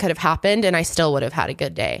anything could have happened and I still would have had a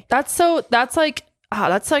good day. That's like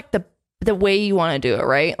the way you want to do it,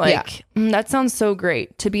 right? Like that sounds so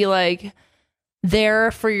great to be like there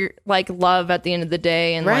for your like love at the end of the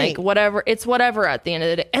day, and like whatever at the end of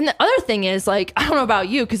the day. And the other thing is, like, I don't know about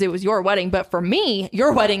you because it was your wedding, but for me,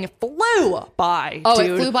 your wedding flew by. Oh,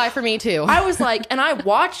 dude. It flew by for me too. I was like, and I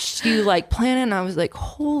watched you like plan it, and I was like,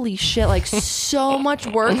 holy shit, like so much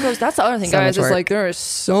work goes. That's the other thing, guys, is like there is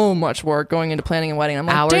so much work going into planning a wedding. I'm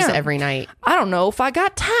like, hours damn, every night. I don't know if I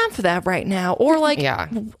got time for that right now, or like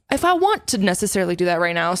if I want to necessarily do that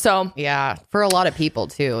right now. So for a lot of people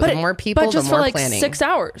too. The more people, but just the more for like planning. 6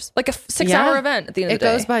 hours, like a 6-hour event at the end of the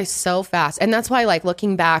day. It goes by so fast. And that's why, like,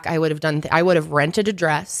 looking back, I would have rented a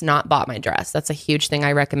dress, not bought my dress. That's a huge thing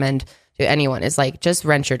I recommend to anyone, is like, just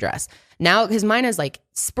rent your dress. Now, because mine has like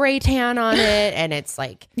spray tan on it, and it's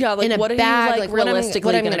like like in a what are bag. you like what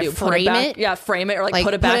realistically I'm gonna gonna do? frame it? Yeah, frame it or Like,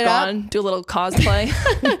 put it put back it up. on. Do a little cosplay.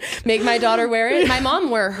 Make my daughter wear it. My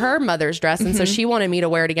mom wore her mother's dress, and so she wanted me to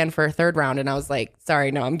wear it again for a third round, and I was like,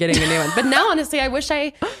 sorry, no, I'm getting a new one. But now, honestly, I wish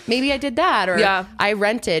maybe I did that, or I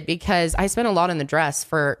rented, because I spent a lot in the dress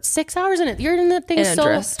for 6 hours in it. You're in the thing In a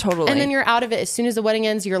dress, totally. and then you're out of it as soon as the wedding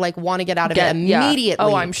ends. You're like, want to get out of it immediately.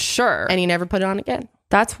 Oh, I'm sure. And you never put it on again.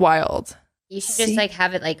 That's wild. You should just like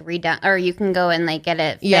have it like redone, or you can go and like get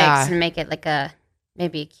it fixed and make it like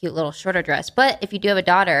maybe a cute little shorter dress. But if you do have a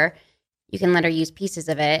daughter, you can let her use pieces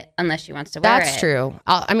of it unless she wants to wear it. That's true.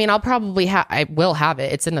 I'll probably I will have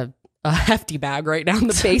it. It's in a hefty bag right now in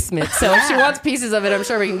the basement. So if she wants pieces of it, I'm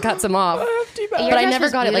sure we can cut some off. But I never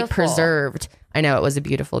got it like preserved. I know it was a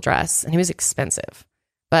beautiful dress, and it was expensive.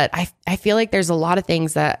 But I feel like there's a lot of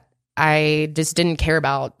things that I just didn't care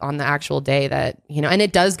about on the actual day that, and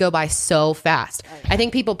it does go by so fast. I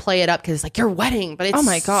think people play it up because it's like your wedding, but it's oh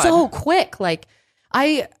my God. So quick. Like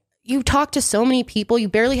you talk to so many people, you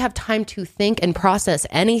barely have time to think and process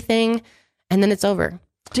anything, and then it's over.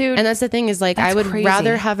 Dude. And that's the thing is like, I would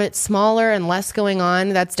rather have it smaller and less going on.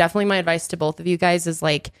 That's definitely my advice to both of you guys is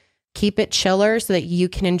like, keep it chiller so that you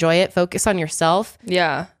can enjoy it. Focus on yourself.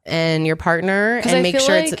 Yeah. And your partner, and make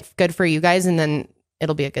sure it's good for you guys. And then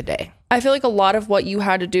it'll be a good day. I feel like a lot of what you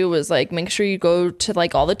had to do was like make sure you go to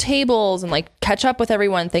like all the tables and like catch up with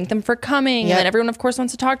everyone, thank them for coming. Yep. And then everyone of course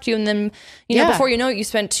wants to talk to you. And then, you know, before you know it, you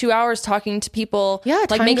spent 2 hours talking to people,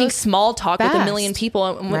 like making small talk with a million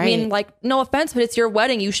people. And I mean, like, no offense, but it's your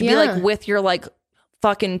wedding. You should be like with your like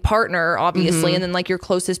fucking partner, obviously. And then like your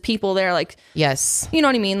closest people there, like, yes, you know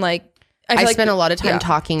what I mean? Like, I spent a lot of time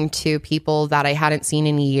talking to people that I hadn't seen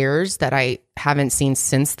in years, that I haven't seen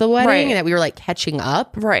since the wedding, and that we were like catching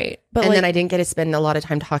up. Right. But then I didn't get to spend a lot of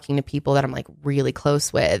time talking to people that I'm like really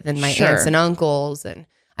close with, and my aunts and uncles. And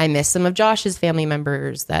I miss some of Josh's family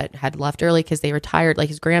members that had left early because they retired, like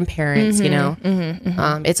his grandparents, you know.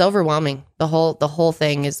 It's overwhelming. The whole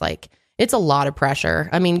thing is like, it's a lot of pressure.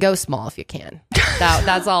 I mean, go small if you can.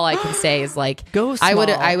 That's all I can say is like, go small.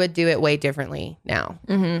 I would do it way differently now.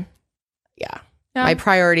 Yeah. My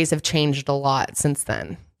priorities have changed a lot since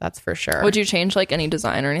then. That's for sure. Would you change like any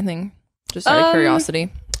design or anything? Just out of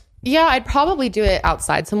curiosity. Yeah, I'd probably do it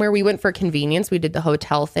outside somewhere. We went for convenience. We did the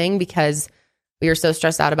hotel thing because we were so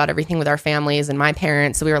stressed out about everything with our families and my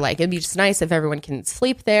parents. So we were like, it'd be just nice if everyone can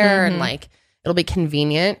sleep there and like it'll be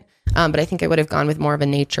convenient. But I think I would have gone with more of a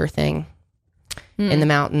nature thing in the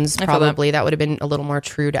mountains. Probably that would have been a little more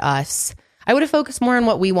true to us. I would have focused more on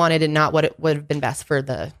what we wanted and not what it would have been best for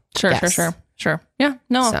the Sure. Yeah.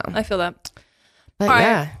 No, so, I feel that. But all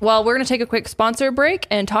right. Well, we're going to take a quick sponsor break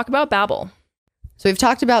and talk about Babbel. So we've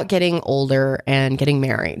talked about getting older and getting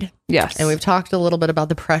married. Yes. And we've talked a little bit about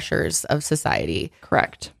the pressures of society.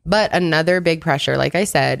 Correct. But another big pressure, like I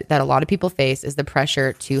said, that a lot of people face is the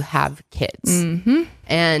pressure to have kids.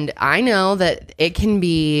 And I know that it can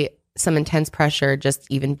be some intense pressure just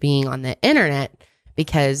even being on the internet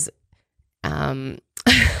because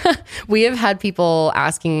we have had people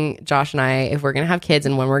asking Josh and I if we're going to have kids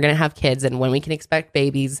and when we're going to have kids and when we can expect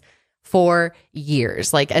babies for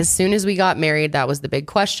years. Like as soon as we got married, that was the big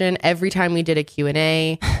question. Every time we did a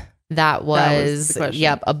Q&A, that was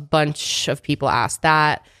a bunch of people asked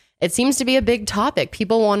that. It seems to be a big topic.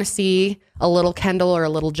 People want to see a little Kendall or a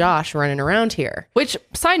little Josh running around here. Which,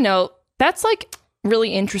 side note, that's like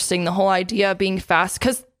really interesting, the whole idea of being fast,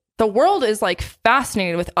 because the world is like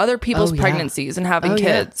fascinated with other people's pregnancies and having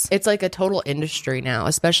kids. It's like a total industry now,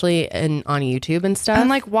 especially on YouTube and stuff. And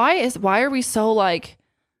like, why are we so like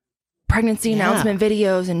pregnancy announcement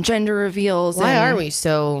videos and gender reveals? Why are we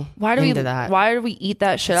so into that? Why do we eat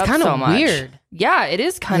that shit up so much? Weird. Yeah, it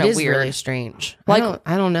is kind of weird. It is really strange. Like,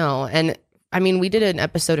 I don't know. And I mean, we did an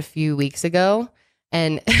episode a few weeks ago,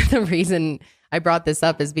 and the reason I brought this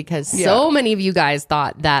up is because so many of you guys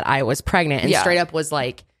thought that I was pregnant and straight up was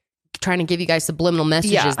like trying to give you guys subliminal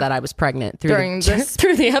messages that I was pregnant through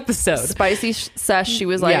the episode. Spicy Sesh, she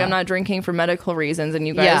was like, I'm not drinking for medical reasons. And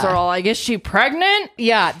you guys are all like, is she pregnant?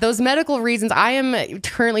 Yeah, those medical reasons. I am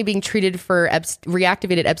currently being treated for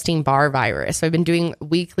reactivated Epstein-Barr virus. So I've been doing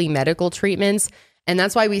weekly medical treatments. And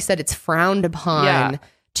that's why we said it's frowned upon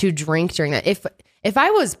to drink during that. If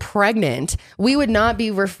I was pregnant, we would not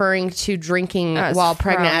be referring to drinking while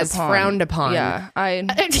pregnant as frowned upon. Yeah, I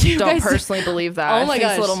don't personally believe that. Oh my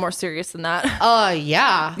gosh. It's a little more serious than that.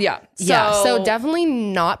 Yeah. So definitely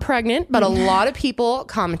not pregnant, but a lot of people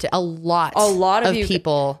commented. A lot of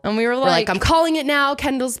people. And we were like, I'm calling it now.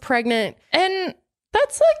 Kendall's pregnant. And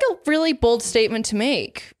that's like a really bold statement to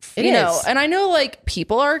make. You know, and I know like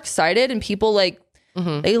people are excited and people like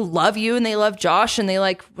they love you and they love Josh and they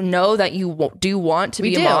like know that you do want to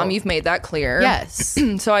be a mom. You've made that clear. Yes.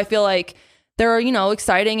 So I feel like they're,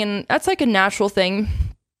 exciting, and that's like a natural thing.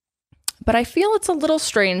 But I feel it's a little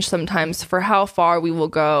strange sometimes for how far we will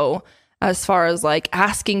go as far as like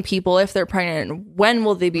asking people if they're pregnant, when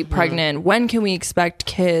will they be pregnant, when can we expect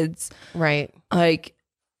kids? Right. Like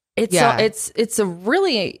it's a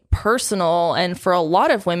really personal and for a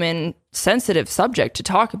lot of women sensitive subject to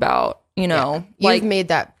talk about, You've made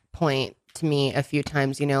that point to me a few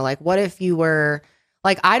times, like what if you were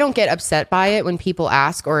like, I don't get upset by it when people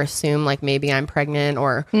ask or assume like maybe I'm pregnant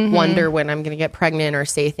or wonder when I'm going to get pregnant or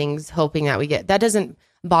say things hoping that that doesn't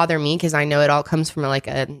bother me because I know it all comes from like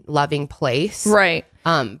a loving place. Right.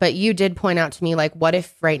 But you did point out to me, like, what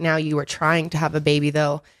if right now you were trying to have a baby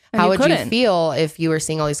though? How would you feel if you were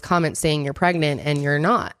seeing all these comments saying you're pregnant and you're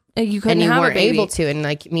not? You couldn't and you have weren't a baby. able to, and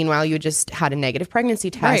like meanwhile you just had a negative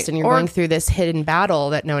pregnancy test, and you're going through this hidden battle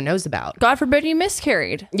that no one knows about. God forbid you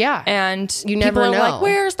miscarried. Yeah, and you never know. Like,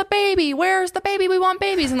 where's the baby? Where's the baby? We want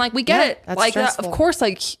babies, and like we get it. That's like stressful. of course,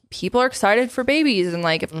 like people are excited for babies, and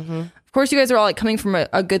like of course you guys are all like coming from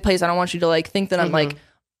a good place. I don't want you to like think that I'm like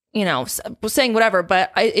saying whatever,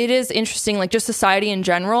 but it is interesting. Like just society in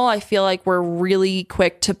general, I feel like we're really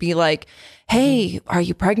quick to be like, hey, are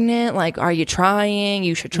you pregnant? Like, are you trying?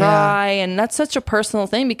 You should try. And that's such a personal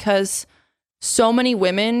thing because so many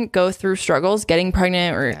women go through struggles getting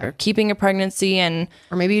pregnant or keeping a pregnancy, or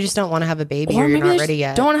maybe you just don't want to have a baby or you're not ready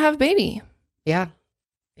yet. Don't want to have a baby. Yeah,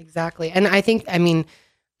 exactly. And I think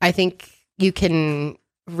you can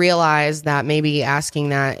realize that maybe asking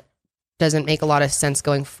that doesn't make a lot of sense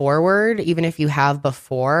going forward, even if you have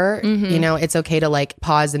before. It's okay to like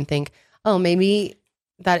pause and think, oh, maybe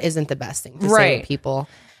that isn't the best thing to say to people.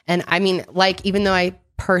 And I mean, like, even though I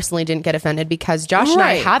personally didn't get offended because Josh and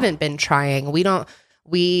I haven't been trying.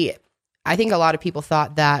 I think a lot of people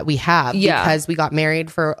thought that we have because we got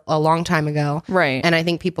married for a long time ago. Right. And I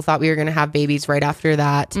think people thought we were going to have babies right after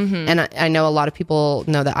that. And I know a lot of people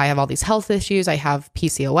know that I have all these health issues. I have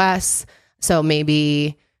PCOS. So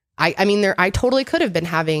maybe I totally could have been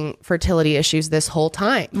having fertility issues this whole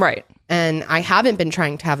time. Right. And I haven't been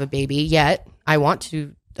trying to have a baby yet. I want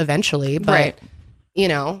to eventually, but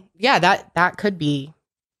that could be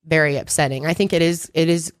very upsetting. I think it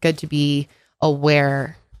is good to be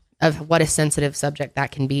aware of what a sensitive subject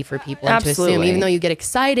that can be for people and to assume, even though you get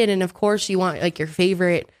excited and of course you want like your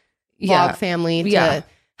favorite vlog family to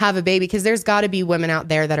have a baby, because there's got to be women out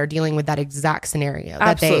there that are dealing with that exact scenario,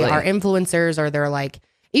 that they are influencers or they're like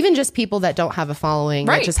even just people that don't have a following,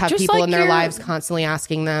 that just have people like in their lives constantly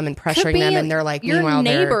asking them and pressuring them, and they're like, your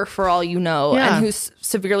neighbor for all you know, and who's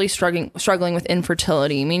severely struggling with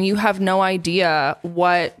infertility. I mean, you have no idea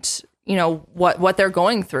what they're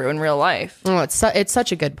going through in real life. Oh, it's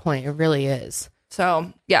such a good point. It really is.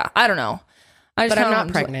 So yeah, I don't know. But I'm not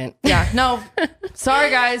pregnant. No. Sorry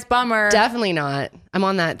guys, bummer. Definitely not. I'm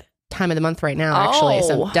on that time of the month right now, actually,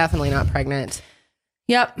 so I'm definitely not pregnant.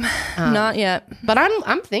 Yep, not yet. But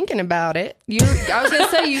I'm thinking about it. I was gonna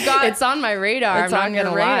say you got it's on my radar. I'm not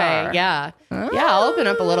gonna lie. Yeah, I'll open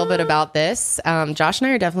up a little bit about this. Josh and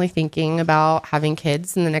I are definitely thinking about having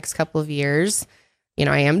kids in the next couple of years.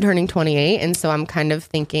 I am turning 28, and so I'm kind of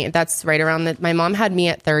thinking that's right around that. My mom had me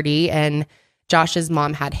at 30, and Josh's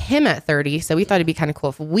mom had him at 30. So we thought it'd be kind of cool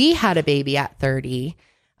if we had a baby at 30.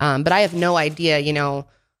 But I have no idea,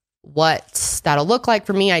 what that'll look like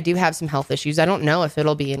for me. I do have some health issues. I don't know if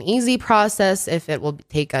it'll be an easy process, if it will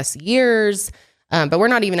take us years, but we're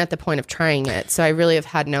not even at the point of trying it. So I really have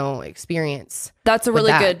had no experience. That's a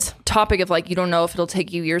really good topic of like, you don't know if it'll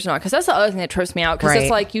take you years or not. Because that's the other thing that trips me out. Because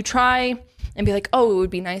it's like you try and be like, oh, it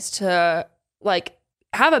would be nice to like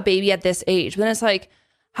have a baby at this age. But then it's like,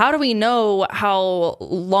 how do we know how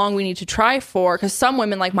long we need to try for? Because some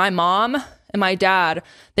women, like my mom and my dad,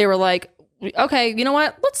 they were like, okay, you know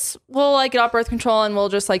what? We'll like get off birth control and we'll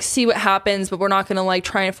just like see what happens, but we're not gonna like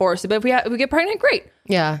try and force it. But if we get pregnant, great.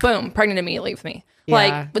 Yeah. Boom, pregnant immediately with me. Yeah.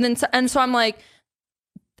 Like, but then and so I'm like,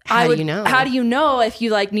 how do you know? How do you know if you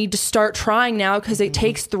like need to start trying now because it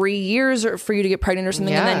takes 3 years for you to get pregnant or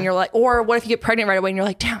something, and then you're like, or what if you get pregnant right away and you're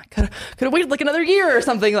like, damn, I could have waited like another year or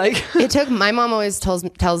something like. It took. My mom always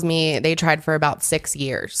tells me they tried for about 6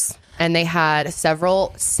 years. And they had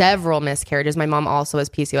several miscarriages. My mom also has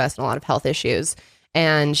PCOS and a lot of health issues.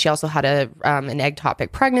 And she also had an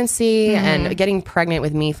ectopic pregnancy. And getting pregnant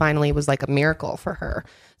with me finally was like a miracle for her.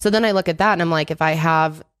 So then I look at that and I'm like, if I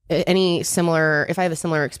have a similar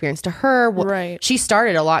experience to her, she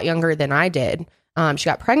started a lot younger than I did. She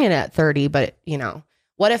got pregnant at 30, but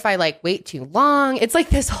what if I like wait too long? It's like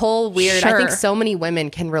this whole weird, I think so many women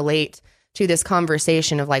can relate to this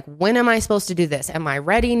conversation of like, when am I supposed to do this? Am I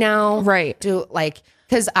ready now? Right.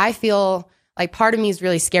 Because I feel like part of me is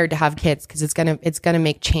really scared to have kids because it's gonna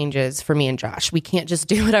make changes for me and Josh. We can't just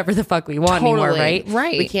do whatever the fuck we want anymore, right?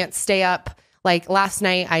 Right. We can't stay up. Like last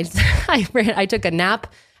night, I took a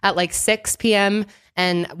nap at like 6 p.m.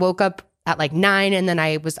 and woke up at like 9, and then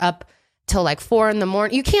I was up till like 4 in the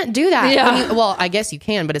morning. You can't do that. Yeah. Well, I guess you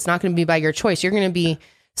can, but it's not going to be by your choice. You're going to be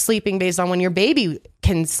sleeping based on when your baby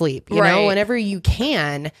can sleep, you know, whenever you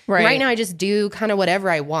can. Right now, I just do kind of whatever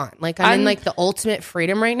I want. Like I'm in like the ultimate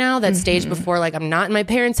freedom right now. That stage before, like I'm not in my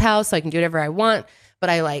parents' house, so I can do whatever I want, but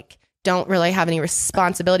I like don't really have any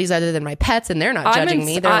responsibilities other than my pets, and they're not judging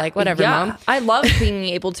me. They're like, whatever, mom. I love being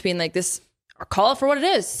able to be in like this, call it for what it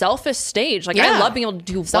is, selfish stage. Like I love being able to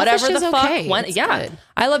do whatever the fuck. Good.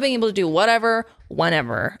 I love being able to do whatever,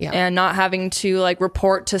 whenever, and not having to like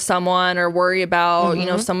report to someone or worry about, you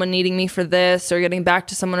know, someone needing me for this or getting back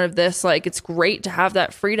to someone of this. Like it's great to have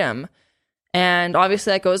that freedom. And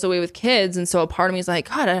obviously that goes away with kids. And so a part of me is like,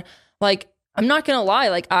 God, I'm not going to lie.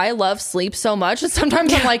 Like I love sleep so much. And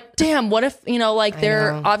sometimes I'm like, damn, what if, you know, like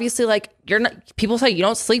they're obviously like, you're not, people say you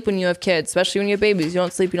don't sleep when you have kids, especially when you have babies. You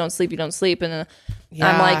don't sleep. And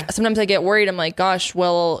I'm like, sometimes I get worried. I'm like, gosh,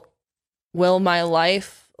 will my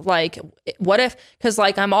life, like, what if, cause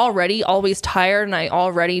like I'm already always tired and I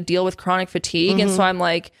already deal with chronic fatigue. And so I'm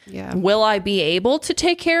like, will I be able to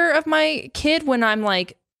take care of my kid when I'm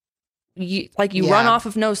like, you run off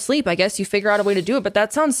of no sleep? I guess you figure out a way to do it, but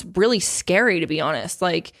that sounds really scary, to be honest.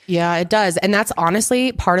 Like, yeah, it does. And that's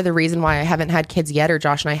honestly part of the reason why I haven't had kids yet, or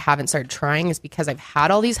Josh and I haven't started trying, is because I've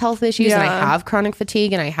had all these health issues and I have chronic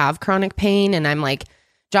fatigue and I have chronic pain. And I'm like,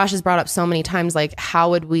 Josh has brought up so many times, like, how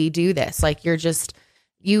would we do this? Like,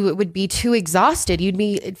 you would be too exhausted. You'd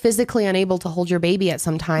be physically unable to hold your baby at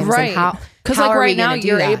some times. Right. Because like right now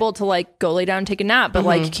you're able to like go lay down and take a nap, but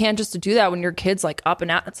like you can't just do that when your kid's like up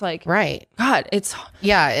and out. It's like, God, it's.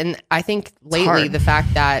 Yeah. And I think lately the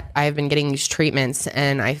fact that I've been getting these treatments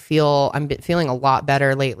and I'm feeling a lot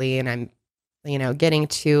better lately, and I'm, you know, getting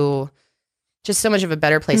to just so much of a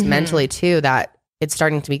better place mentally too, that it's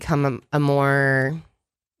starting to become a more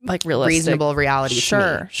like realistic, reasonable reality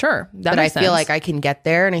to me. Sure. But I feel like I can get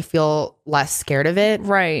there, and I feel less scared of it.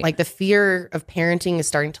 Right. Like the fear of parenting is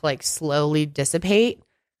starting to like slowly dissipate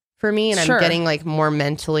for me, and I'm getting like more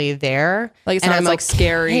mentally there. Like it's not I'm like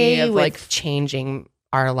scary of like changing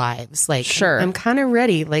our lives. Like I'm kind of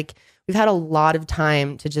ready. Like we've had a lot of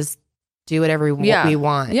time to just do whatever we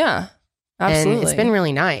want. Yeah. Absolutely. And it's been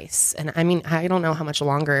really nice. And I mean, I don't know how much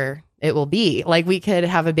longer it will be. Like we could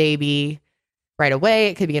have a baby right away.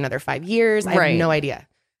 It could be another 5 years. I have no idea.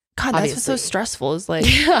 God, that's what's so stressful, is like,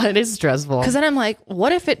 yeah, it is stressful. Because then I'm like,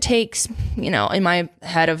 what if it takes, you know, in my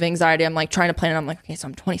head of anxiety, I'm like trying to plan it. I'm like, okay, so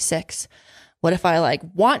I'm 26. What if I like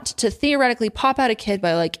want to theoretically pop out a kid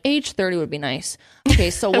by like age 30 would be nice.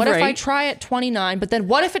 Okay, so what if I try at 29, but then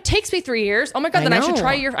what if it takes me 3 years? Oh my God, then I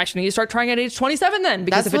should need to start trying at age 27 then,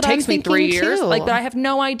 because if it takes me 3 years, like I have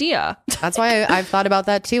no idea. That's why I've thought about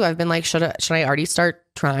that too. I've been like, should I already start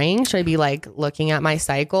trying? Should I be like looking at my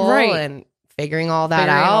cycle and figuring all that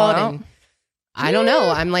out? And I don't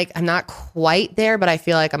know. I'm not quite there, but I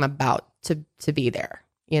feel like I'm about to be there.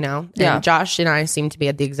 You know, and Josh and I seem to be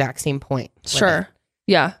at the exact same point. Sure.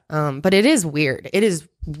 Yeah. But it is weird. It is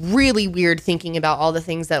really weird thinking about all the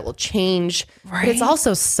things that will change. Right. But it's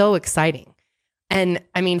also so exciting. And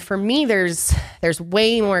I mean, for me, there's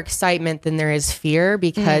way more excitement than there is fear,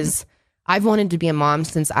 because I've wanted to be a mom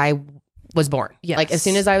since I was born. Yes. Like as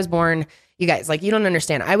soon as I was born, you guys, like, you don't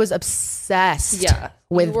understand. I was obsessed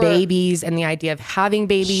with babies and the idea of having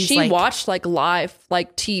babies. She watched like live,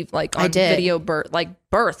 like TV, like on video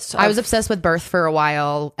births. I was obsessed with birth for a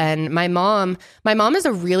while. And my mom is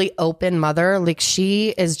a really open mother. Like she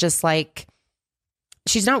is just like,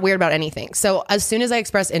 she's not weird about anything. So as soon as I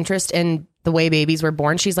expressed interest in the way babies were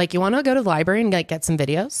born, she's like, you want to go to the library and like get some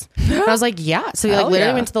videos? And I was like, yeah. So we like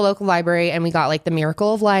literally went to the local library and we got like The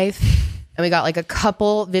Miracle of Life. And we got like a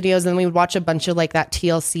couple videos, and we would watch a bunch of like that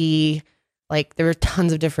TLC, like there were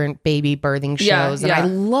tons of different baby birthing shows, and I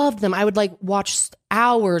loved them. I would like watch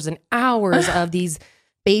hours and hours of these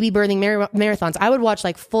baby birthing marathons. I would watch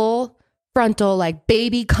like full frontal, like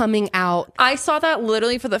baby coming out. I saw that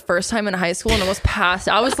literally for the first time in high school and almost passed.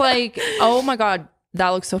 I was like, oh my God, that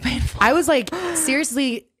looks so painful. I was like,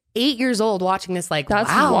 seriously, 8 years old watching this, like,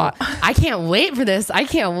 wow, I can't wait for this. I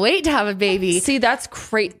can't wait to have a baby. See, that's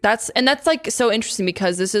great. That's like so interesting,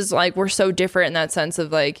 because this is like, we're so different in that sense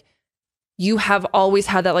of like, you have always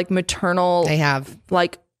had that like maternal, I have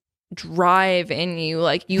like drive in you.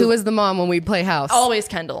 Like you. Who was the mom when we play house? Always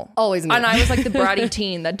Kendall. Always me. And I was like the bratty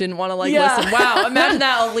teen that didn't want to listen. Wow. Imagine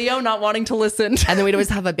that, a Leo not wanting to listen. And then we'd always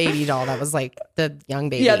have a baby doll that was like the young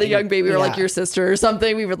baby. Yeah, the young baby or like your sister or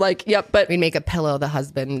something. We would like, yep. But we'd make a pillow the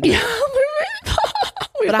husband. Yeah.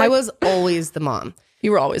 But I was always the mom.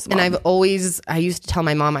 You were always the mom. And I used to tell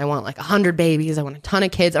my mom I want like 100 babies. I want a ton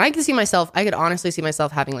of kids. And I could honestly see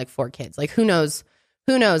myself having like 4 kids. Like who knows?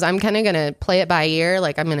 I'm kind of going to play it by ear.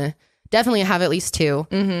 Like I'm going to definitely have at least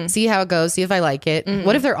 2, see how it goes, see if I like it.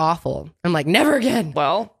 What if they're awful? I'm like, never again.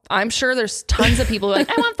 Well, I'm sure there's tons of people who are like,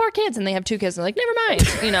 I want 4 kids, and they have 2 kids. And they're like, never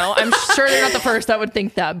mind. You know, I'm sure they're not the first that would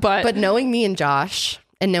think that. But knowing me and Josh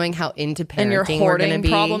and knowing how into parenting and your we're going to hoarding be.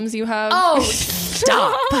 problems you have. Oh,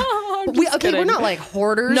 stop. We're not like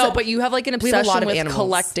hoarders. No, but you have like an obsession with animals.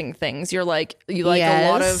 collecting things. You like a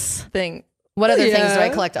lot of things. What other things do I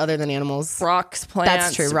collect other than animals? Rocks, plants.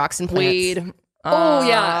 That's true. Rocks and plants. Weed.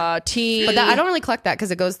 Tea. But I don't really collect that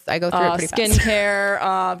because I go through it pretty fast.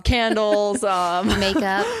 Skincare, candles,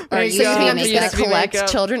 makeup. Or you think I'm just going to collect makeup.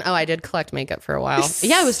 children? Oh, I did collect makeup for a while.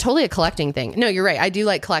 Yeah, it was totally a collecting thing. No, you're right. I do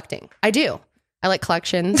like collecting. I like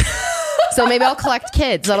collections. So maybe I'll collect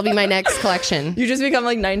kids. That'll be my next collection. You just become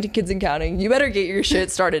like 19 kids and counting. You better get your shit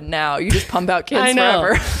started now. You just pump out kids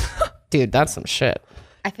forever. Dude, that's some shit.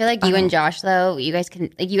 I feel like you and Josh, though, you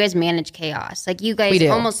guys manage chaos. Like you guys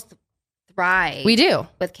almost thrive. We do.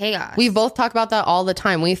 With chaos. We both talk about that all the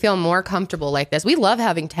time. We feel more comfortable like this. We love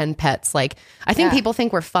having 10 pets. Like I think people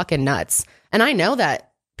think we're fucking nuts. And I know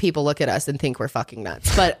that people look at us and think we're fucking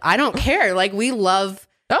nuts, but I don't care. Like we love...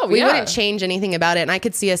 we wouldn't change anything about it. And I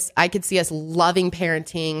could see us loving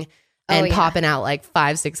parenting and popping out like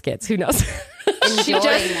 5, 6 kids. Who knows? She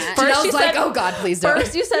just first you like, oh God, please don't.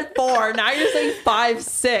 First you said 4. Now you're saying 5,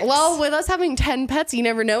 6. Well, with us having 10 pets, you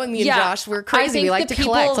never know. And me and Josh, we're crazy. We like to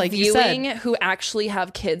collect, like you said. Who actually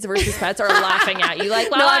have kids versus pets are laughing at you.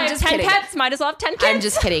 Like, well, no, I'm just 10 pets. Might as well have 10 kids. I'm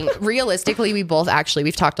just kidding. Realistically,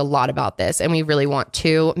 we've talked a lot about this, and we really want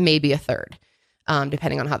 2, maybe a 3rd,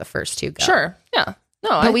 depending on how the first 2 go. Sure. Yeah.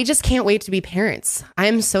 No, but we just can't wait to be parents. I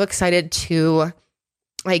am so excited to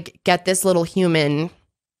like get this little human.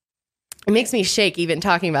 It makes me shake even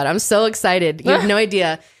talking about it. I'm so excited. You have no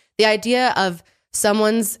idea. The idea of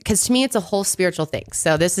because to me, it's a whole spiritual thing.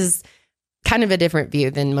 So this is kind of a different view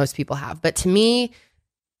than most people have. But to me,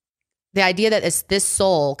 the idea that this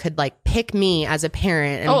soul could like pick me as a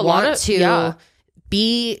parent and want to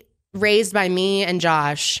be raised by me and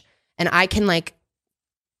Josh, and I can like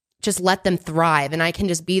just let them thrive, and I can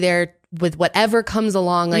just be there with whatever comes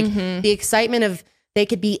along. Like the excitement of they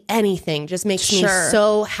could be anything just makes me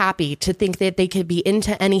so happy to think that they could be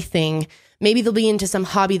into anything. Maybe they'll be into some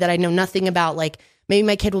hobby that I know nothing about. Like maybe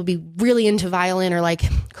my kid will be really into violin or like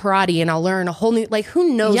karate, and I'll learn a whole new, like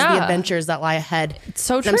who knows the adventures that lie ahead. It's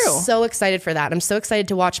so true. I'm so excited for that. I'm so excited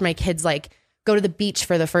to watch my kids like go to the beach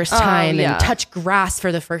for the first time and touch grass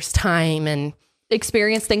for the first time and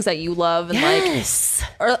experience things that you love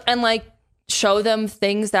and like show them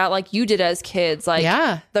things that like you did as kids,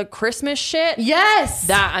 like the Christmas shit. Yes,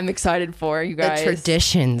 that I'm excited for, you guys. The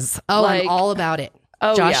traditions. Oh, like, I'm all about it.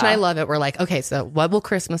 Oh, Josh and I love it. We're like, okay, so what will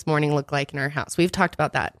Christmas morning look like in our house? We've talked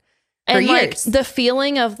about that for years. Like the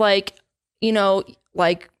feeling of like, you know,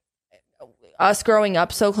 like us growing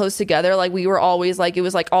up so close together, like we were always like, it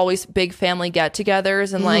was like always big family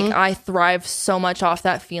get-togethers, and like I thrive so much off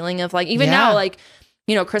that feeling of like even now, like,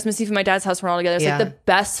 you know, Christmas Eve at my dad's house, we're all together. It's like the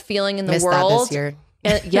best feeling in the world. That this year.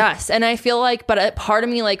 And, yes, and I feel like, but a part of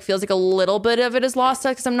me like feels like a little bit of it is lost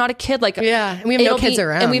because I'm not a kid. Like, and we have no kids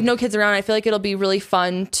around, and we have no kids around. I feel like it'll be really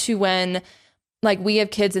fun to when like we have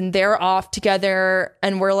kids and they're off together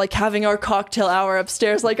and we're like having our cocktail hour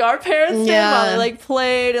upstairs, like our parents did while they like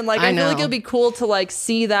played, and like I feel like it'll be cool to like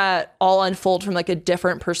see that all unfold from like a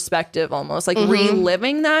different perspective, almost like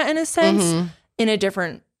reliving that in a sense in a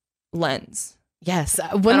different lens. Yes.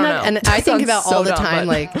 And I think about all the time,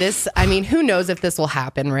 like this, I mean, who knows if this will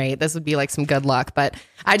happen, right? This would be like some good luck, but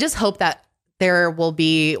I just hope that there will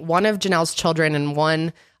be one of Janelle's children and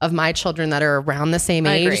one of my children that are around the same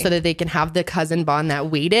age so that they can have the cousin bond that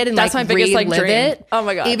we did. And that's like my biggest like dream. It. Oh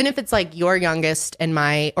my God. Even if it's like your youngest and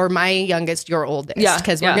my youngest, your oldest. Yeah.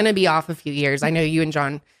 Because we're going to be off a few years. I know you and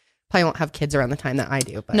John probably won't have kids around the time that I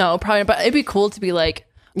do. But no, probably. But it'd be cool to be like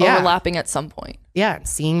overlapping at some point. Yeah.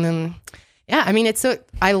 Seeing them. Yeah, I mean,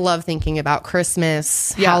 I love thinking about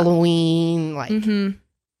Christmas, Halloween, like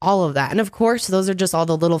all of that. And of course, those are just all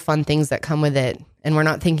the little fun things that come with it. And we're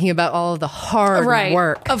not thinking about all of the hard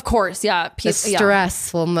work. Of course, yeah. The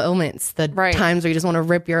stressful moments, the times where you just want to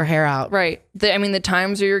rip your hair out. Right. The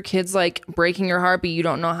times where your kid's like breaking your heart, but you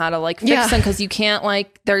don't know how to like fix them because you can't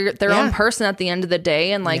like, they're their own person at the end of the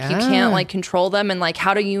day. And like, you can't like control them. And like,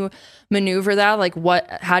 how do you maneuver that? Like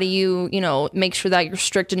how do you, make sure that you're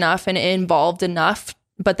strict enough and involved enough,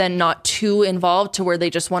 but then not too involved to where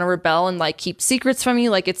they just want to rebel and like keep secrets from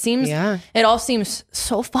you. Like it all seems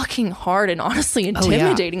so fucking hard and honestly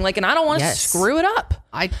intimidating. Like, and I don't want to screw it up.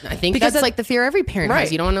 I think because that's like the fear every parent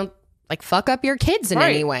has. You don't want to like fuck up your kids in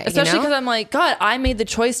any way. Especially because I'm like, God, I made the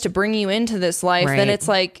choice to bring you into this life. Then it's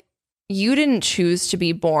like, you didn't choose to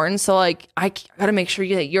be born. So like, I gotta make sure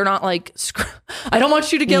you're not like, I don't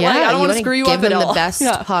want you to get like, I don't want to screw you up at all. Give them the best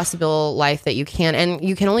possible life that you can. And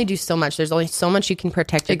you can only do so much. There's only so much you can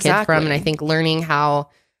protect your kids from. And I think learning how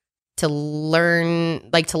to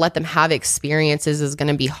to let them have experiences is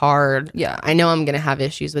going to be hard. Yeah. I know I'm going to have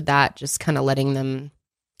issues with that. Just kind of letting them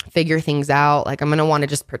figure things out. Like I'm going to want to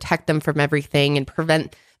just protect them from everything and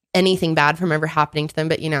prevent anything bad from ever happening to them.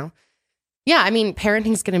 But yeah, I mean,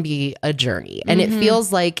 parenting's going to be a journey, and it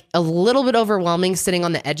feels like a little bit overwhelming sitting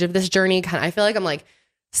on the edge of this journey. I feel like I'm like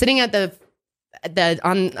sitting at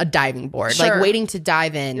on a diving board, like waiting to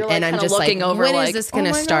dive in, like, and I'm just like, when is this going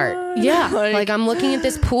to start? God. Yeah, like I'm looking at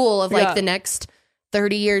this pool of like the next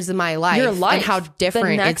 30 years of my life, and how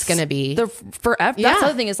different it's going to be. Forever. That's the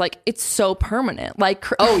other thing is like, it's so permanent. Like,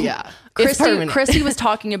 Christy was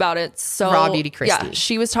talking about it. So Raw Beauty Christy. Yeah,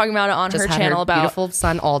 she was talking about it on her channel about beautiful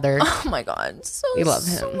son Alder. Oh my God. So we love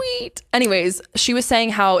him. Sweet. Anyways, she was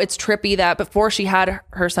saying how it's trippy that before she had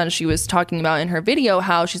her son, she was talking about in her video,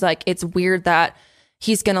 how she's like, it's weird that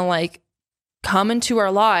he's going to like come into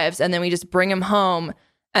our lives and then we just bring him home.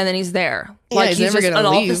 And then he's there. Like he's just, and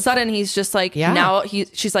all of a sudden he's just like, now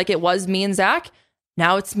she's like, it was me and Zach.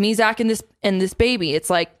 Now it's me, Zach, and this baby. It's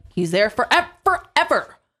like, he's there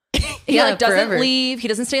forever. He like doesn't leave. He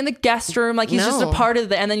doesn't stay in the guest room. Like he's just a part of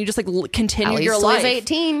and then you just like continue your life. He's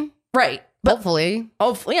 18. Right. But hopefully, yeah,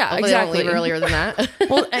 hopefully exactly. They don't leave earlier than that.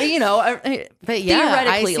 Well, but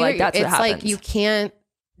theoretically, like that's what happens. Like you can't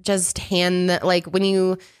just hand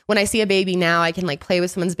when I see a baby now, I can like play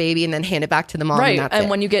with someone's baby and then hand it back to the mom. Right. And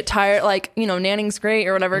when you get tired, like, nanning's great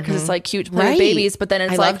or whatever, because it's like cute to play with babies. But then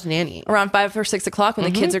it's like nanny. Around 5 or 6 o'clock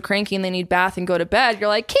when the kids are cranky and they need bath and go to bed, you're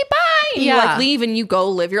like, okay, bye. And you like leave and you go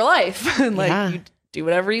live your life. And like you do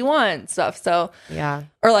whatever you want and stuff. So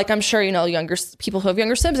or like I'm sure younger people who have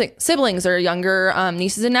younger siblings or younger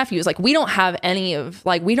nieces and nephews. Like we don't have any of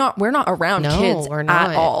we're not around kids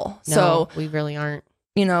at all. No, so we really aren't.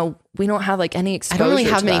 We don't have like any exposure. I don't really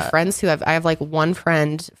have many that. friends who have. I have like one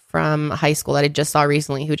friend from high school that I just saw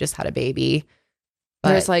recently who just had a baby. But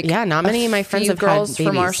there's like not many of my friends have girls had babies.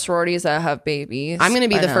 From our sororities that have babies. I'm going to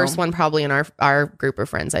be the first one probably in our group of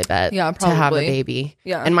friends. I bet. Yeah, probably. To have a baby.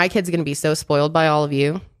 Yeah, and my kid's going to be so spoiled by all of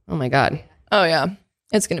you. Oh my God. Oh yeah,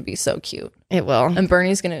 it's going to be so cute. It will. And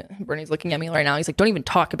Bernie's looking at me right now. He's like, don't even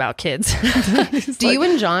talk about kids. Do you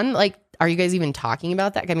and John are you guys even talking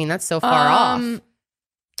about that? I mean, that's so far off.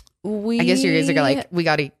 I guess you guys are like, we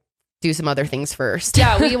got to do some other things first.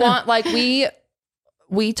 Yeah, we want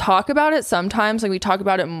we talk about it sometimes. Like we talk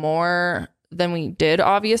about it more than we did,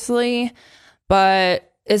 obviously,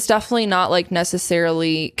 but it's definitely not like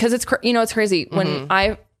necessarily because it's it's crazy. When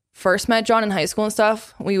I first met John in high school and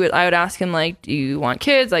stuff, I would ask him like, do you want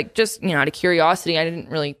kids? Like just out of curiosity. I didn't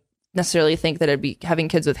really necessarily think that I'd be having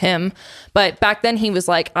kids with him, but back then he was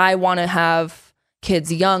like, I want to have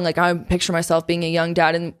kids young. Like I picture myself being a young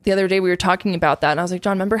dad. And the other day we were talking about that and I was like,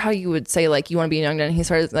 John, remember how you would say like you want to be a young dad? And he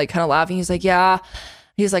started like kind of laughing. He's like, yeah.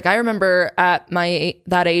 He's like, I remember at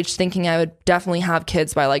that age thinking I would definitely have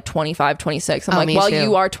kids by like 25, 26. I'm like, well, too.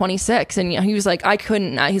 You are 26. And he was like, I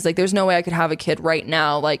couldn't. He's like, there's no way I could have a kid right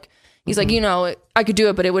now. Like he's like, I could do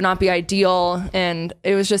it, but it would not be ideal. And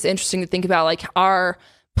it was just interesting to think about like our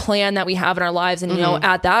plan that we have in our lives. And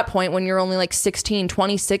at that point when you're only like 16,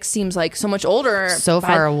 26 seems like so much older, so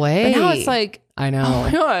far away. But now it's like, I know. Oh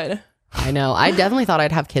my God. I know. I definitely thought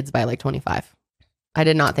I'd have kids by like 25. I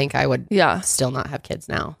did not think I would still not have kids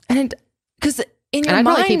now. And because in your I'd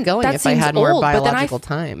mind, probably keep going if I had more biological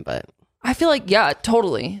time, but I feel like, yeah,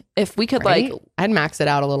 totally. If we could like, I'd max it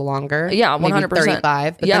out a little longer. Yeah, 100%.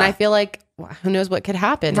 35. But then I feel like, who knows what could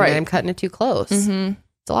happen? Right. I'm cutting it too close. It's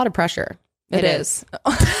a lot of pressure. It is.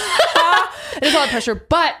 It is a lot of pressure,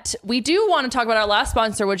 but we do want to talk about our last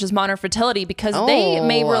sponsor, which is Modern Fertility, because they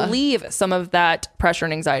may relieve some of that pressure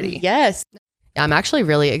and anxiety. Yes. I'm actually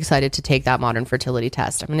really excited to take that Modern Fertility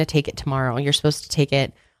test. I'm going to take it tomorrow. You're supposed to take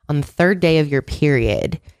it on the 3rd day of your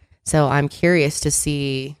period. So I'm curious to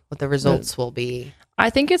see what the results will be. I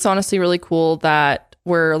think it's honestly really cool that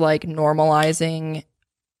we're like normalizing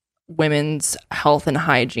women's health and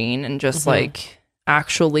hygiene and just like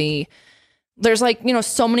actually there's like, you know,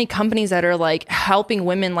 so many companies that are like helping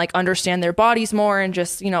women like understand their bodies more and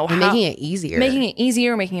just, you know, making it easier,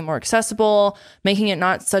 making it more accessible, making it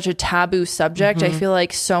not such a taboo subject. I feel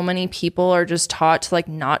like so many people are just taught to like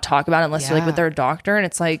not talk about it unless you're like with their doctor. And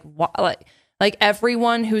it's like, like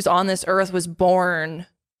everyone who's on this earth was born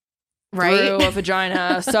through a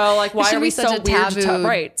vagina. So like, why are we so weird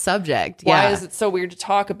taboo subject? Why is it so weird to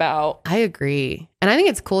talk about? I agree. And I think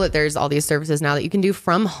it's cool that there's all these services now that you can do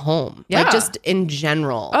from home. Like just in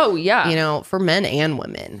general. Oh yeah. You know, for men and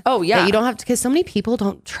women. Oh yeah. That you don't have to, because so many people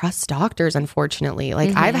don't trust doctors, unfortunately.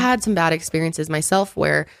 Like I've had some bad experiences myself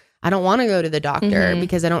where I don't want to go to the doctor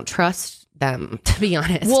because I don't trust them, to be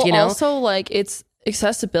honest. Well, you know? also like it's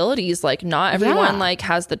accessibility is like not everyone like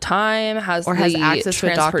has the time, has access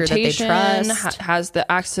to a doctor that they trust, has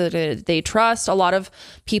the access that they trust. A lot of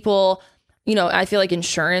people, you know, I feel like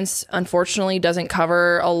insurance unfortunately doesn't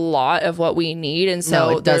cover a lot of what we need, and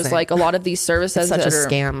so there's like a lot of these services such a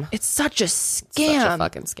scam. It's such a scam. Such a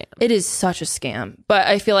fucking scam. It is such a scam. But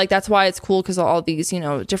I feel like that's why it's cool, because all these, you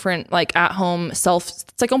know, different like at home it's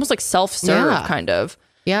like almost like self-serve kind of.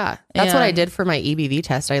 Yeah, that's what I did for my EBV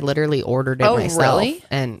test. I literally ordered it myself. Really?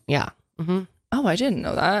 And oh, I didn't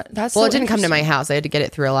know that. That's well, it didn't come to my house. I had to get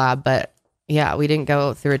it through a lab, but yeah, we didn't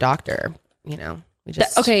go through a doctor. You know, we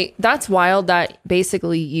just that's wild. That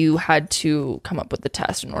basically you had to come up with the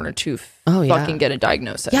test in order to fucking get a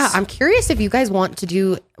diagnosis. Yeah, I'm curious if you guys want us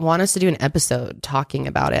to do an episode talking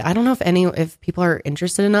about it. I don't know if people are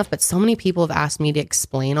interested enough, but so many people have asked me to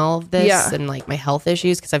explain all of this and like my health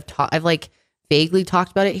issues, because I've like vaguely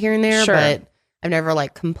talked about it here and there, but I've never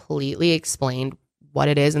like completely explained what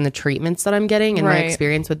it is and the treatments that I'm getting and my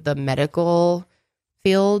experience with the medical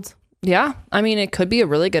field. Yeah. I mean, it could be a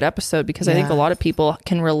really good episode, because I think a lot of people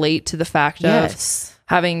can relate to the fact of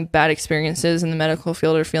having bad experiences in the medical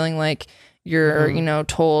field, or feeling like you're, you know,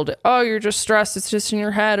 told, oh, you're just stressed, it's just in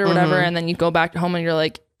your head or whatever. And then you go back home and you're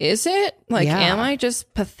like, is it? Like, am I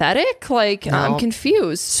just pathetic? Like, no. I'm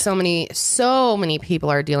confused. So many people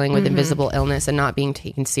are dealing with invisible illness and not being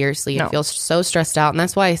taken seriously and feel so stressed out. And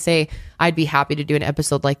that's why I say I'd be happy to do an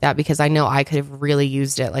episode like that, because I know I could have really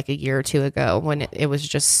used it like a year or two ago when it was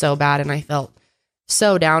just so bad. And I felt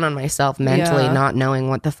so down on myself mentally, not knowing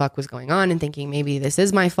what the fuck was going on and thinking maybe this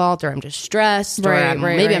is my fault, or I'm just stressed, or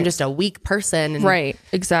maybe I'm just a weak person. And,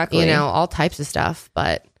 exactly. You know, all types of stuff.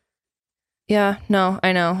 But yeah, no,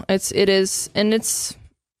 I know. It is, and it's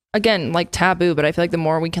again like taboo, but I feel like the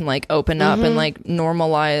more we can like open up and like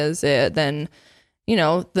normalize it, then, you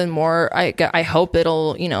know, the more I hope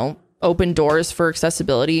it'll, you know, open doors for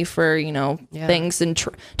accessibility for, you know, things and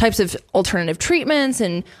types of alternative treatments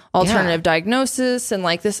and alternative diagnosis and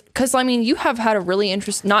like this, because I mean, you have had a really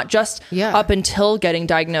not just up until getting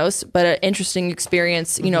diagnosed, but an interesting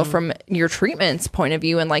experience, you know, from your treatments point of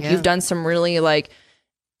view, and like you've done some really like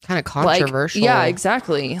kind of controversial. Like,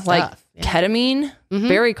 exactly. Stuff. Like ketamine,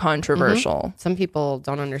 very controversial. Some people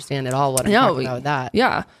don't understand at all what I'm talking about with that.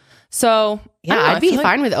 Yeah. So I'd be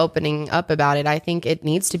fine with opening up about it. I think it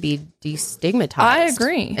needs to be destigmatized. I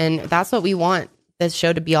agree. And that's what we want this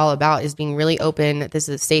show to be all about, is being really open. This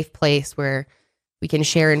is a safe place where we can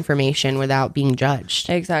share information without being judged.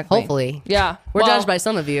 Exactly. Hopefully. Yeah. We're judged by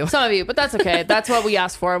some of you. But that's okay. That's what we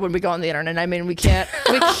ask for when we go on the internet. I mean, we can't.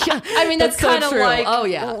 I mean, that's kind of so like,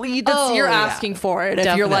 you're asking for it.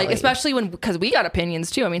 If you're like, especially because we got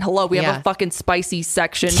opinions too. I mean, hello, we have a fucking spicy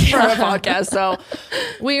section for our podcast. So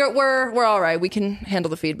we're all right. We can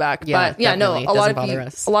handle the feedback. Yeah, but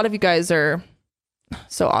a lot of you guys are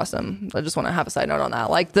so awesome. I just want to have a side note on that.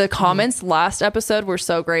 Like the comments last episode were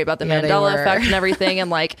so great about the Mandela effect and everything, and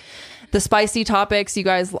like the spicy topics. You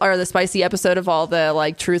guys are the spicy episode of all the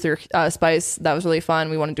like truth or spice. That was really fun.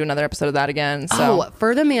 We want to do another episode of that again. So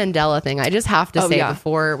for the Mandela thing, I just have to say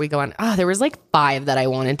before we go on, there was like 5 that I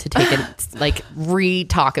wanted to take and like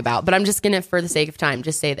re-talk about, but I'm just gonna, for the sake of time,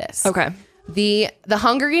 just say this. Okay. The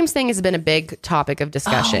Hunger Games thing has been a big topic of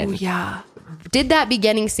discussion. Oh yeah. Did that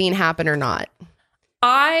beginning scene happen or not?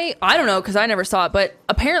 I don't know, because I never saw it, but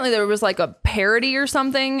apparently there was like a parody or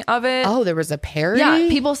something of it. Oh, there was a parody? Yeah,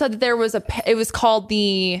 people said that there was it was called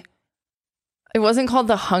it wasn't called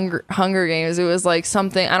the Hunger Games. It was like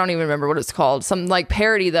something, I don't even remember what it's called. Some like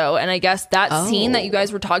parody though. And I guess that scene that you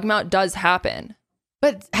guys were talking about does happen.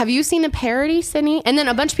 But have you seen a parody, Sydney? And then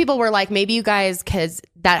a bunch of people were like, maybe you guys, because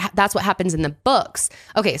that's what happens in the books.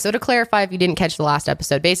 Okay, so to clarify, if you didn't catch the last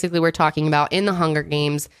episode, basically we're talking about in the Hunger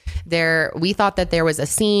Games, we thought that there was a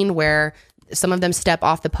scene where some of them step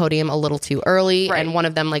off the podium a little too early, and one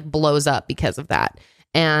of them like blows up because of that.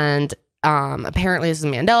 And apparently this is a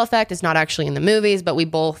Mandela effect. It's not actually in the movies, but we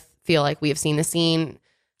both feel like we have seen the scene.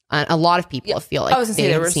 A lot of people feel like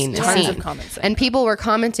they have seen the scene. Of comments and people were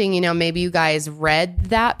commenting, maybe you guys read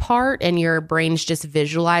that part and your brains just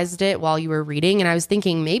visualized it while you were reading. And I was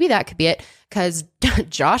thinking maybe that could be it, because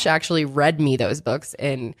Josh actually read me those books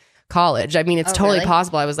in college. I mean, it's totally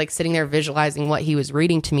possible. I was like sitting there visualizing what he was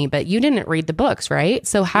reading to me, but you didn't read the books, right?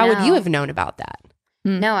 So how would you have known about that?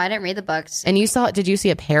 No, I didn't read the books. And did you see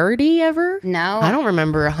a parody ever? No. I don't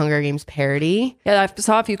remember a Hunger Games parody. Yeah, I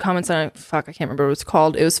saw a few comments on it. Fuck, I can't remember what it was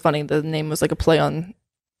called. It was funny. The name was like a play on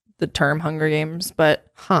the term Hunger Games,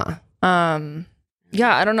 but yeah,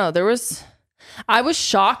 I don't know. I was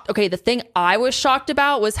shocked. Okay, the thing I was shocked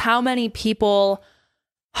about was how many people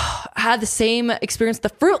had the same experience, the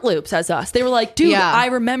Fruit Loops, as us. They were like, dude, I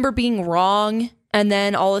remember being wrong. And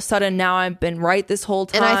then all of a sudden now I've been right this whole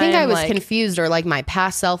time. And I think I was confused, or like my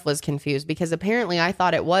past self was confused, because apparently I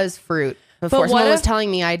thought it was fruit before. Someone was telling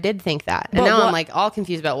me I did think that. And now I'm like all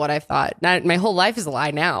confused about what I thought. My whole life is a lie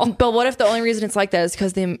now. But what if the only reason it's like that is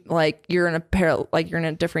because you're in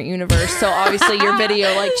a different universe. So obviously your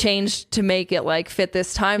video like changed to make it like fit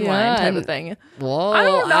this timeline type of thing. Whoa, I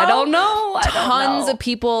don't know. Tons of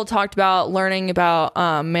people talked about learning about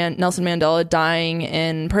Nelson Mandela dying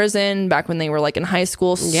in prison back when they were like in high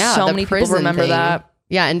school. Yeah, so many people remember that.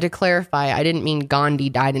 Yeah, and to clarify, I didn't mean Gandhi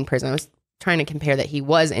died in prison. I was trying to compare that he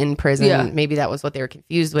was in prison. Yeah. Maybe that was what they were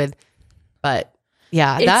confused with. But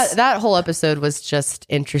yeah, that whole episode was just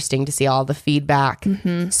interesting to see all the feedback.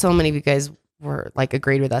 So many of you guys were like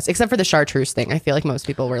agreed with us, except for the chartreuse thing. I feel like most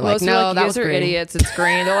people were like, no, that was green. Idiots. It's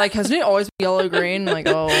green. They're like, hasn't it always been yellow green? I'm like,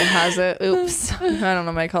 oh, has it? Oops. I don't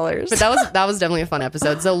know my colors. But that was definitely a fun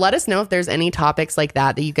episode. So let us know if there's any topics like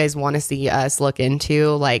that you guys want to see us look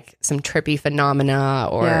into, like some trippy phenomena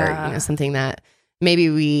or something that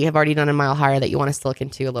maybe we have already done a Mile Higher that you want us to look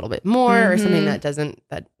into a little bit more, or something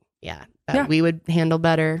that we would handle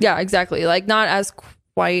better. Yeah, exactly. Like not as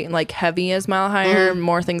quite like heavy as Mile Higher,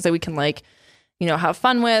 more things that we can like, have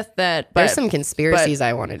fun with that. But there's some conspiracies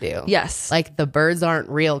I want to do. Yes. Like the birds aren't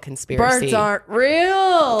real conspiracy. Birds aren't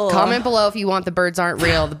real. Comment below if you want the birds aren't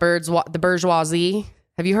real. The bourgeoisie.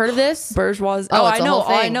 Have you heard of this? Bourgeoisie. Oh, I know.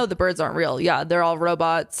 I know the birds aren't real. Yeah, they're all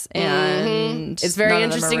robots, and it's very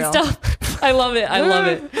interesting stuff. I love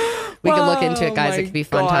it. We can look into it, guys. It could be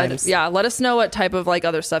fun times. Yeah, let us know what type of like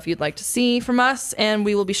other stuff you'd like to see from us, and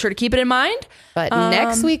we will be sure to keep it in mind. But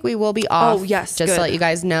next week we will be off. Oh yes, just to let you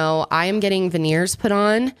guys know, I am getting veneers put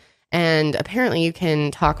on. And apparently you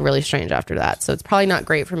can talk really strange after that. So it's probably not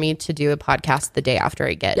great for me to do a podcast the day after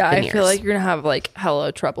I get veneers. I feel like you're going to have like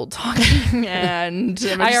hella trouble talking. And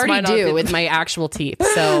I already do with my actual teeth.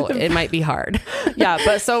 So it might be hard. Yeah.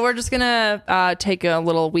 But so we're just going to take a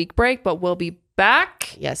little week break, but we'll be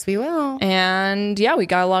back. Yes, we will. And yeah, we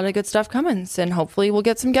got a lot of good stuff coming. And hopefully we'll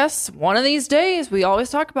get some guests one of these days. We always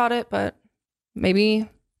talk about it, but maybe...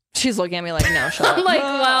 She's looking at me like, no, shut up. I'm like,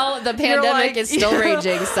 well, the pandemic is still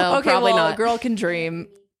raging, so okay, probably not. A girl can dream.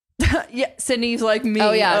 Yeah, Sydney's like me.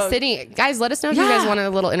 Oh, yeah, Sydney. Guys, let us know if you guys want a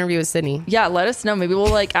little interview with Sydney. Yeah, let us know. Maybe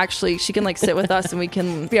we'll like actually, she can like sit with us and we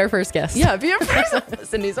can be our first guest. Yeah, be our first.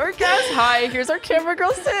 Sydney's our guest. Hi, here's our camera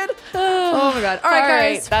girl, Sid. Oh my God. All right,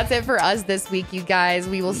 guys. That's it for us this week, you guys.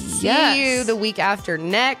 We will see you the week after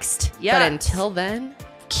next. Yeah. But until then,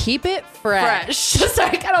 keep it fresh. Sorry,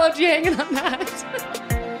 I kind of left you hanging on that.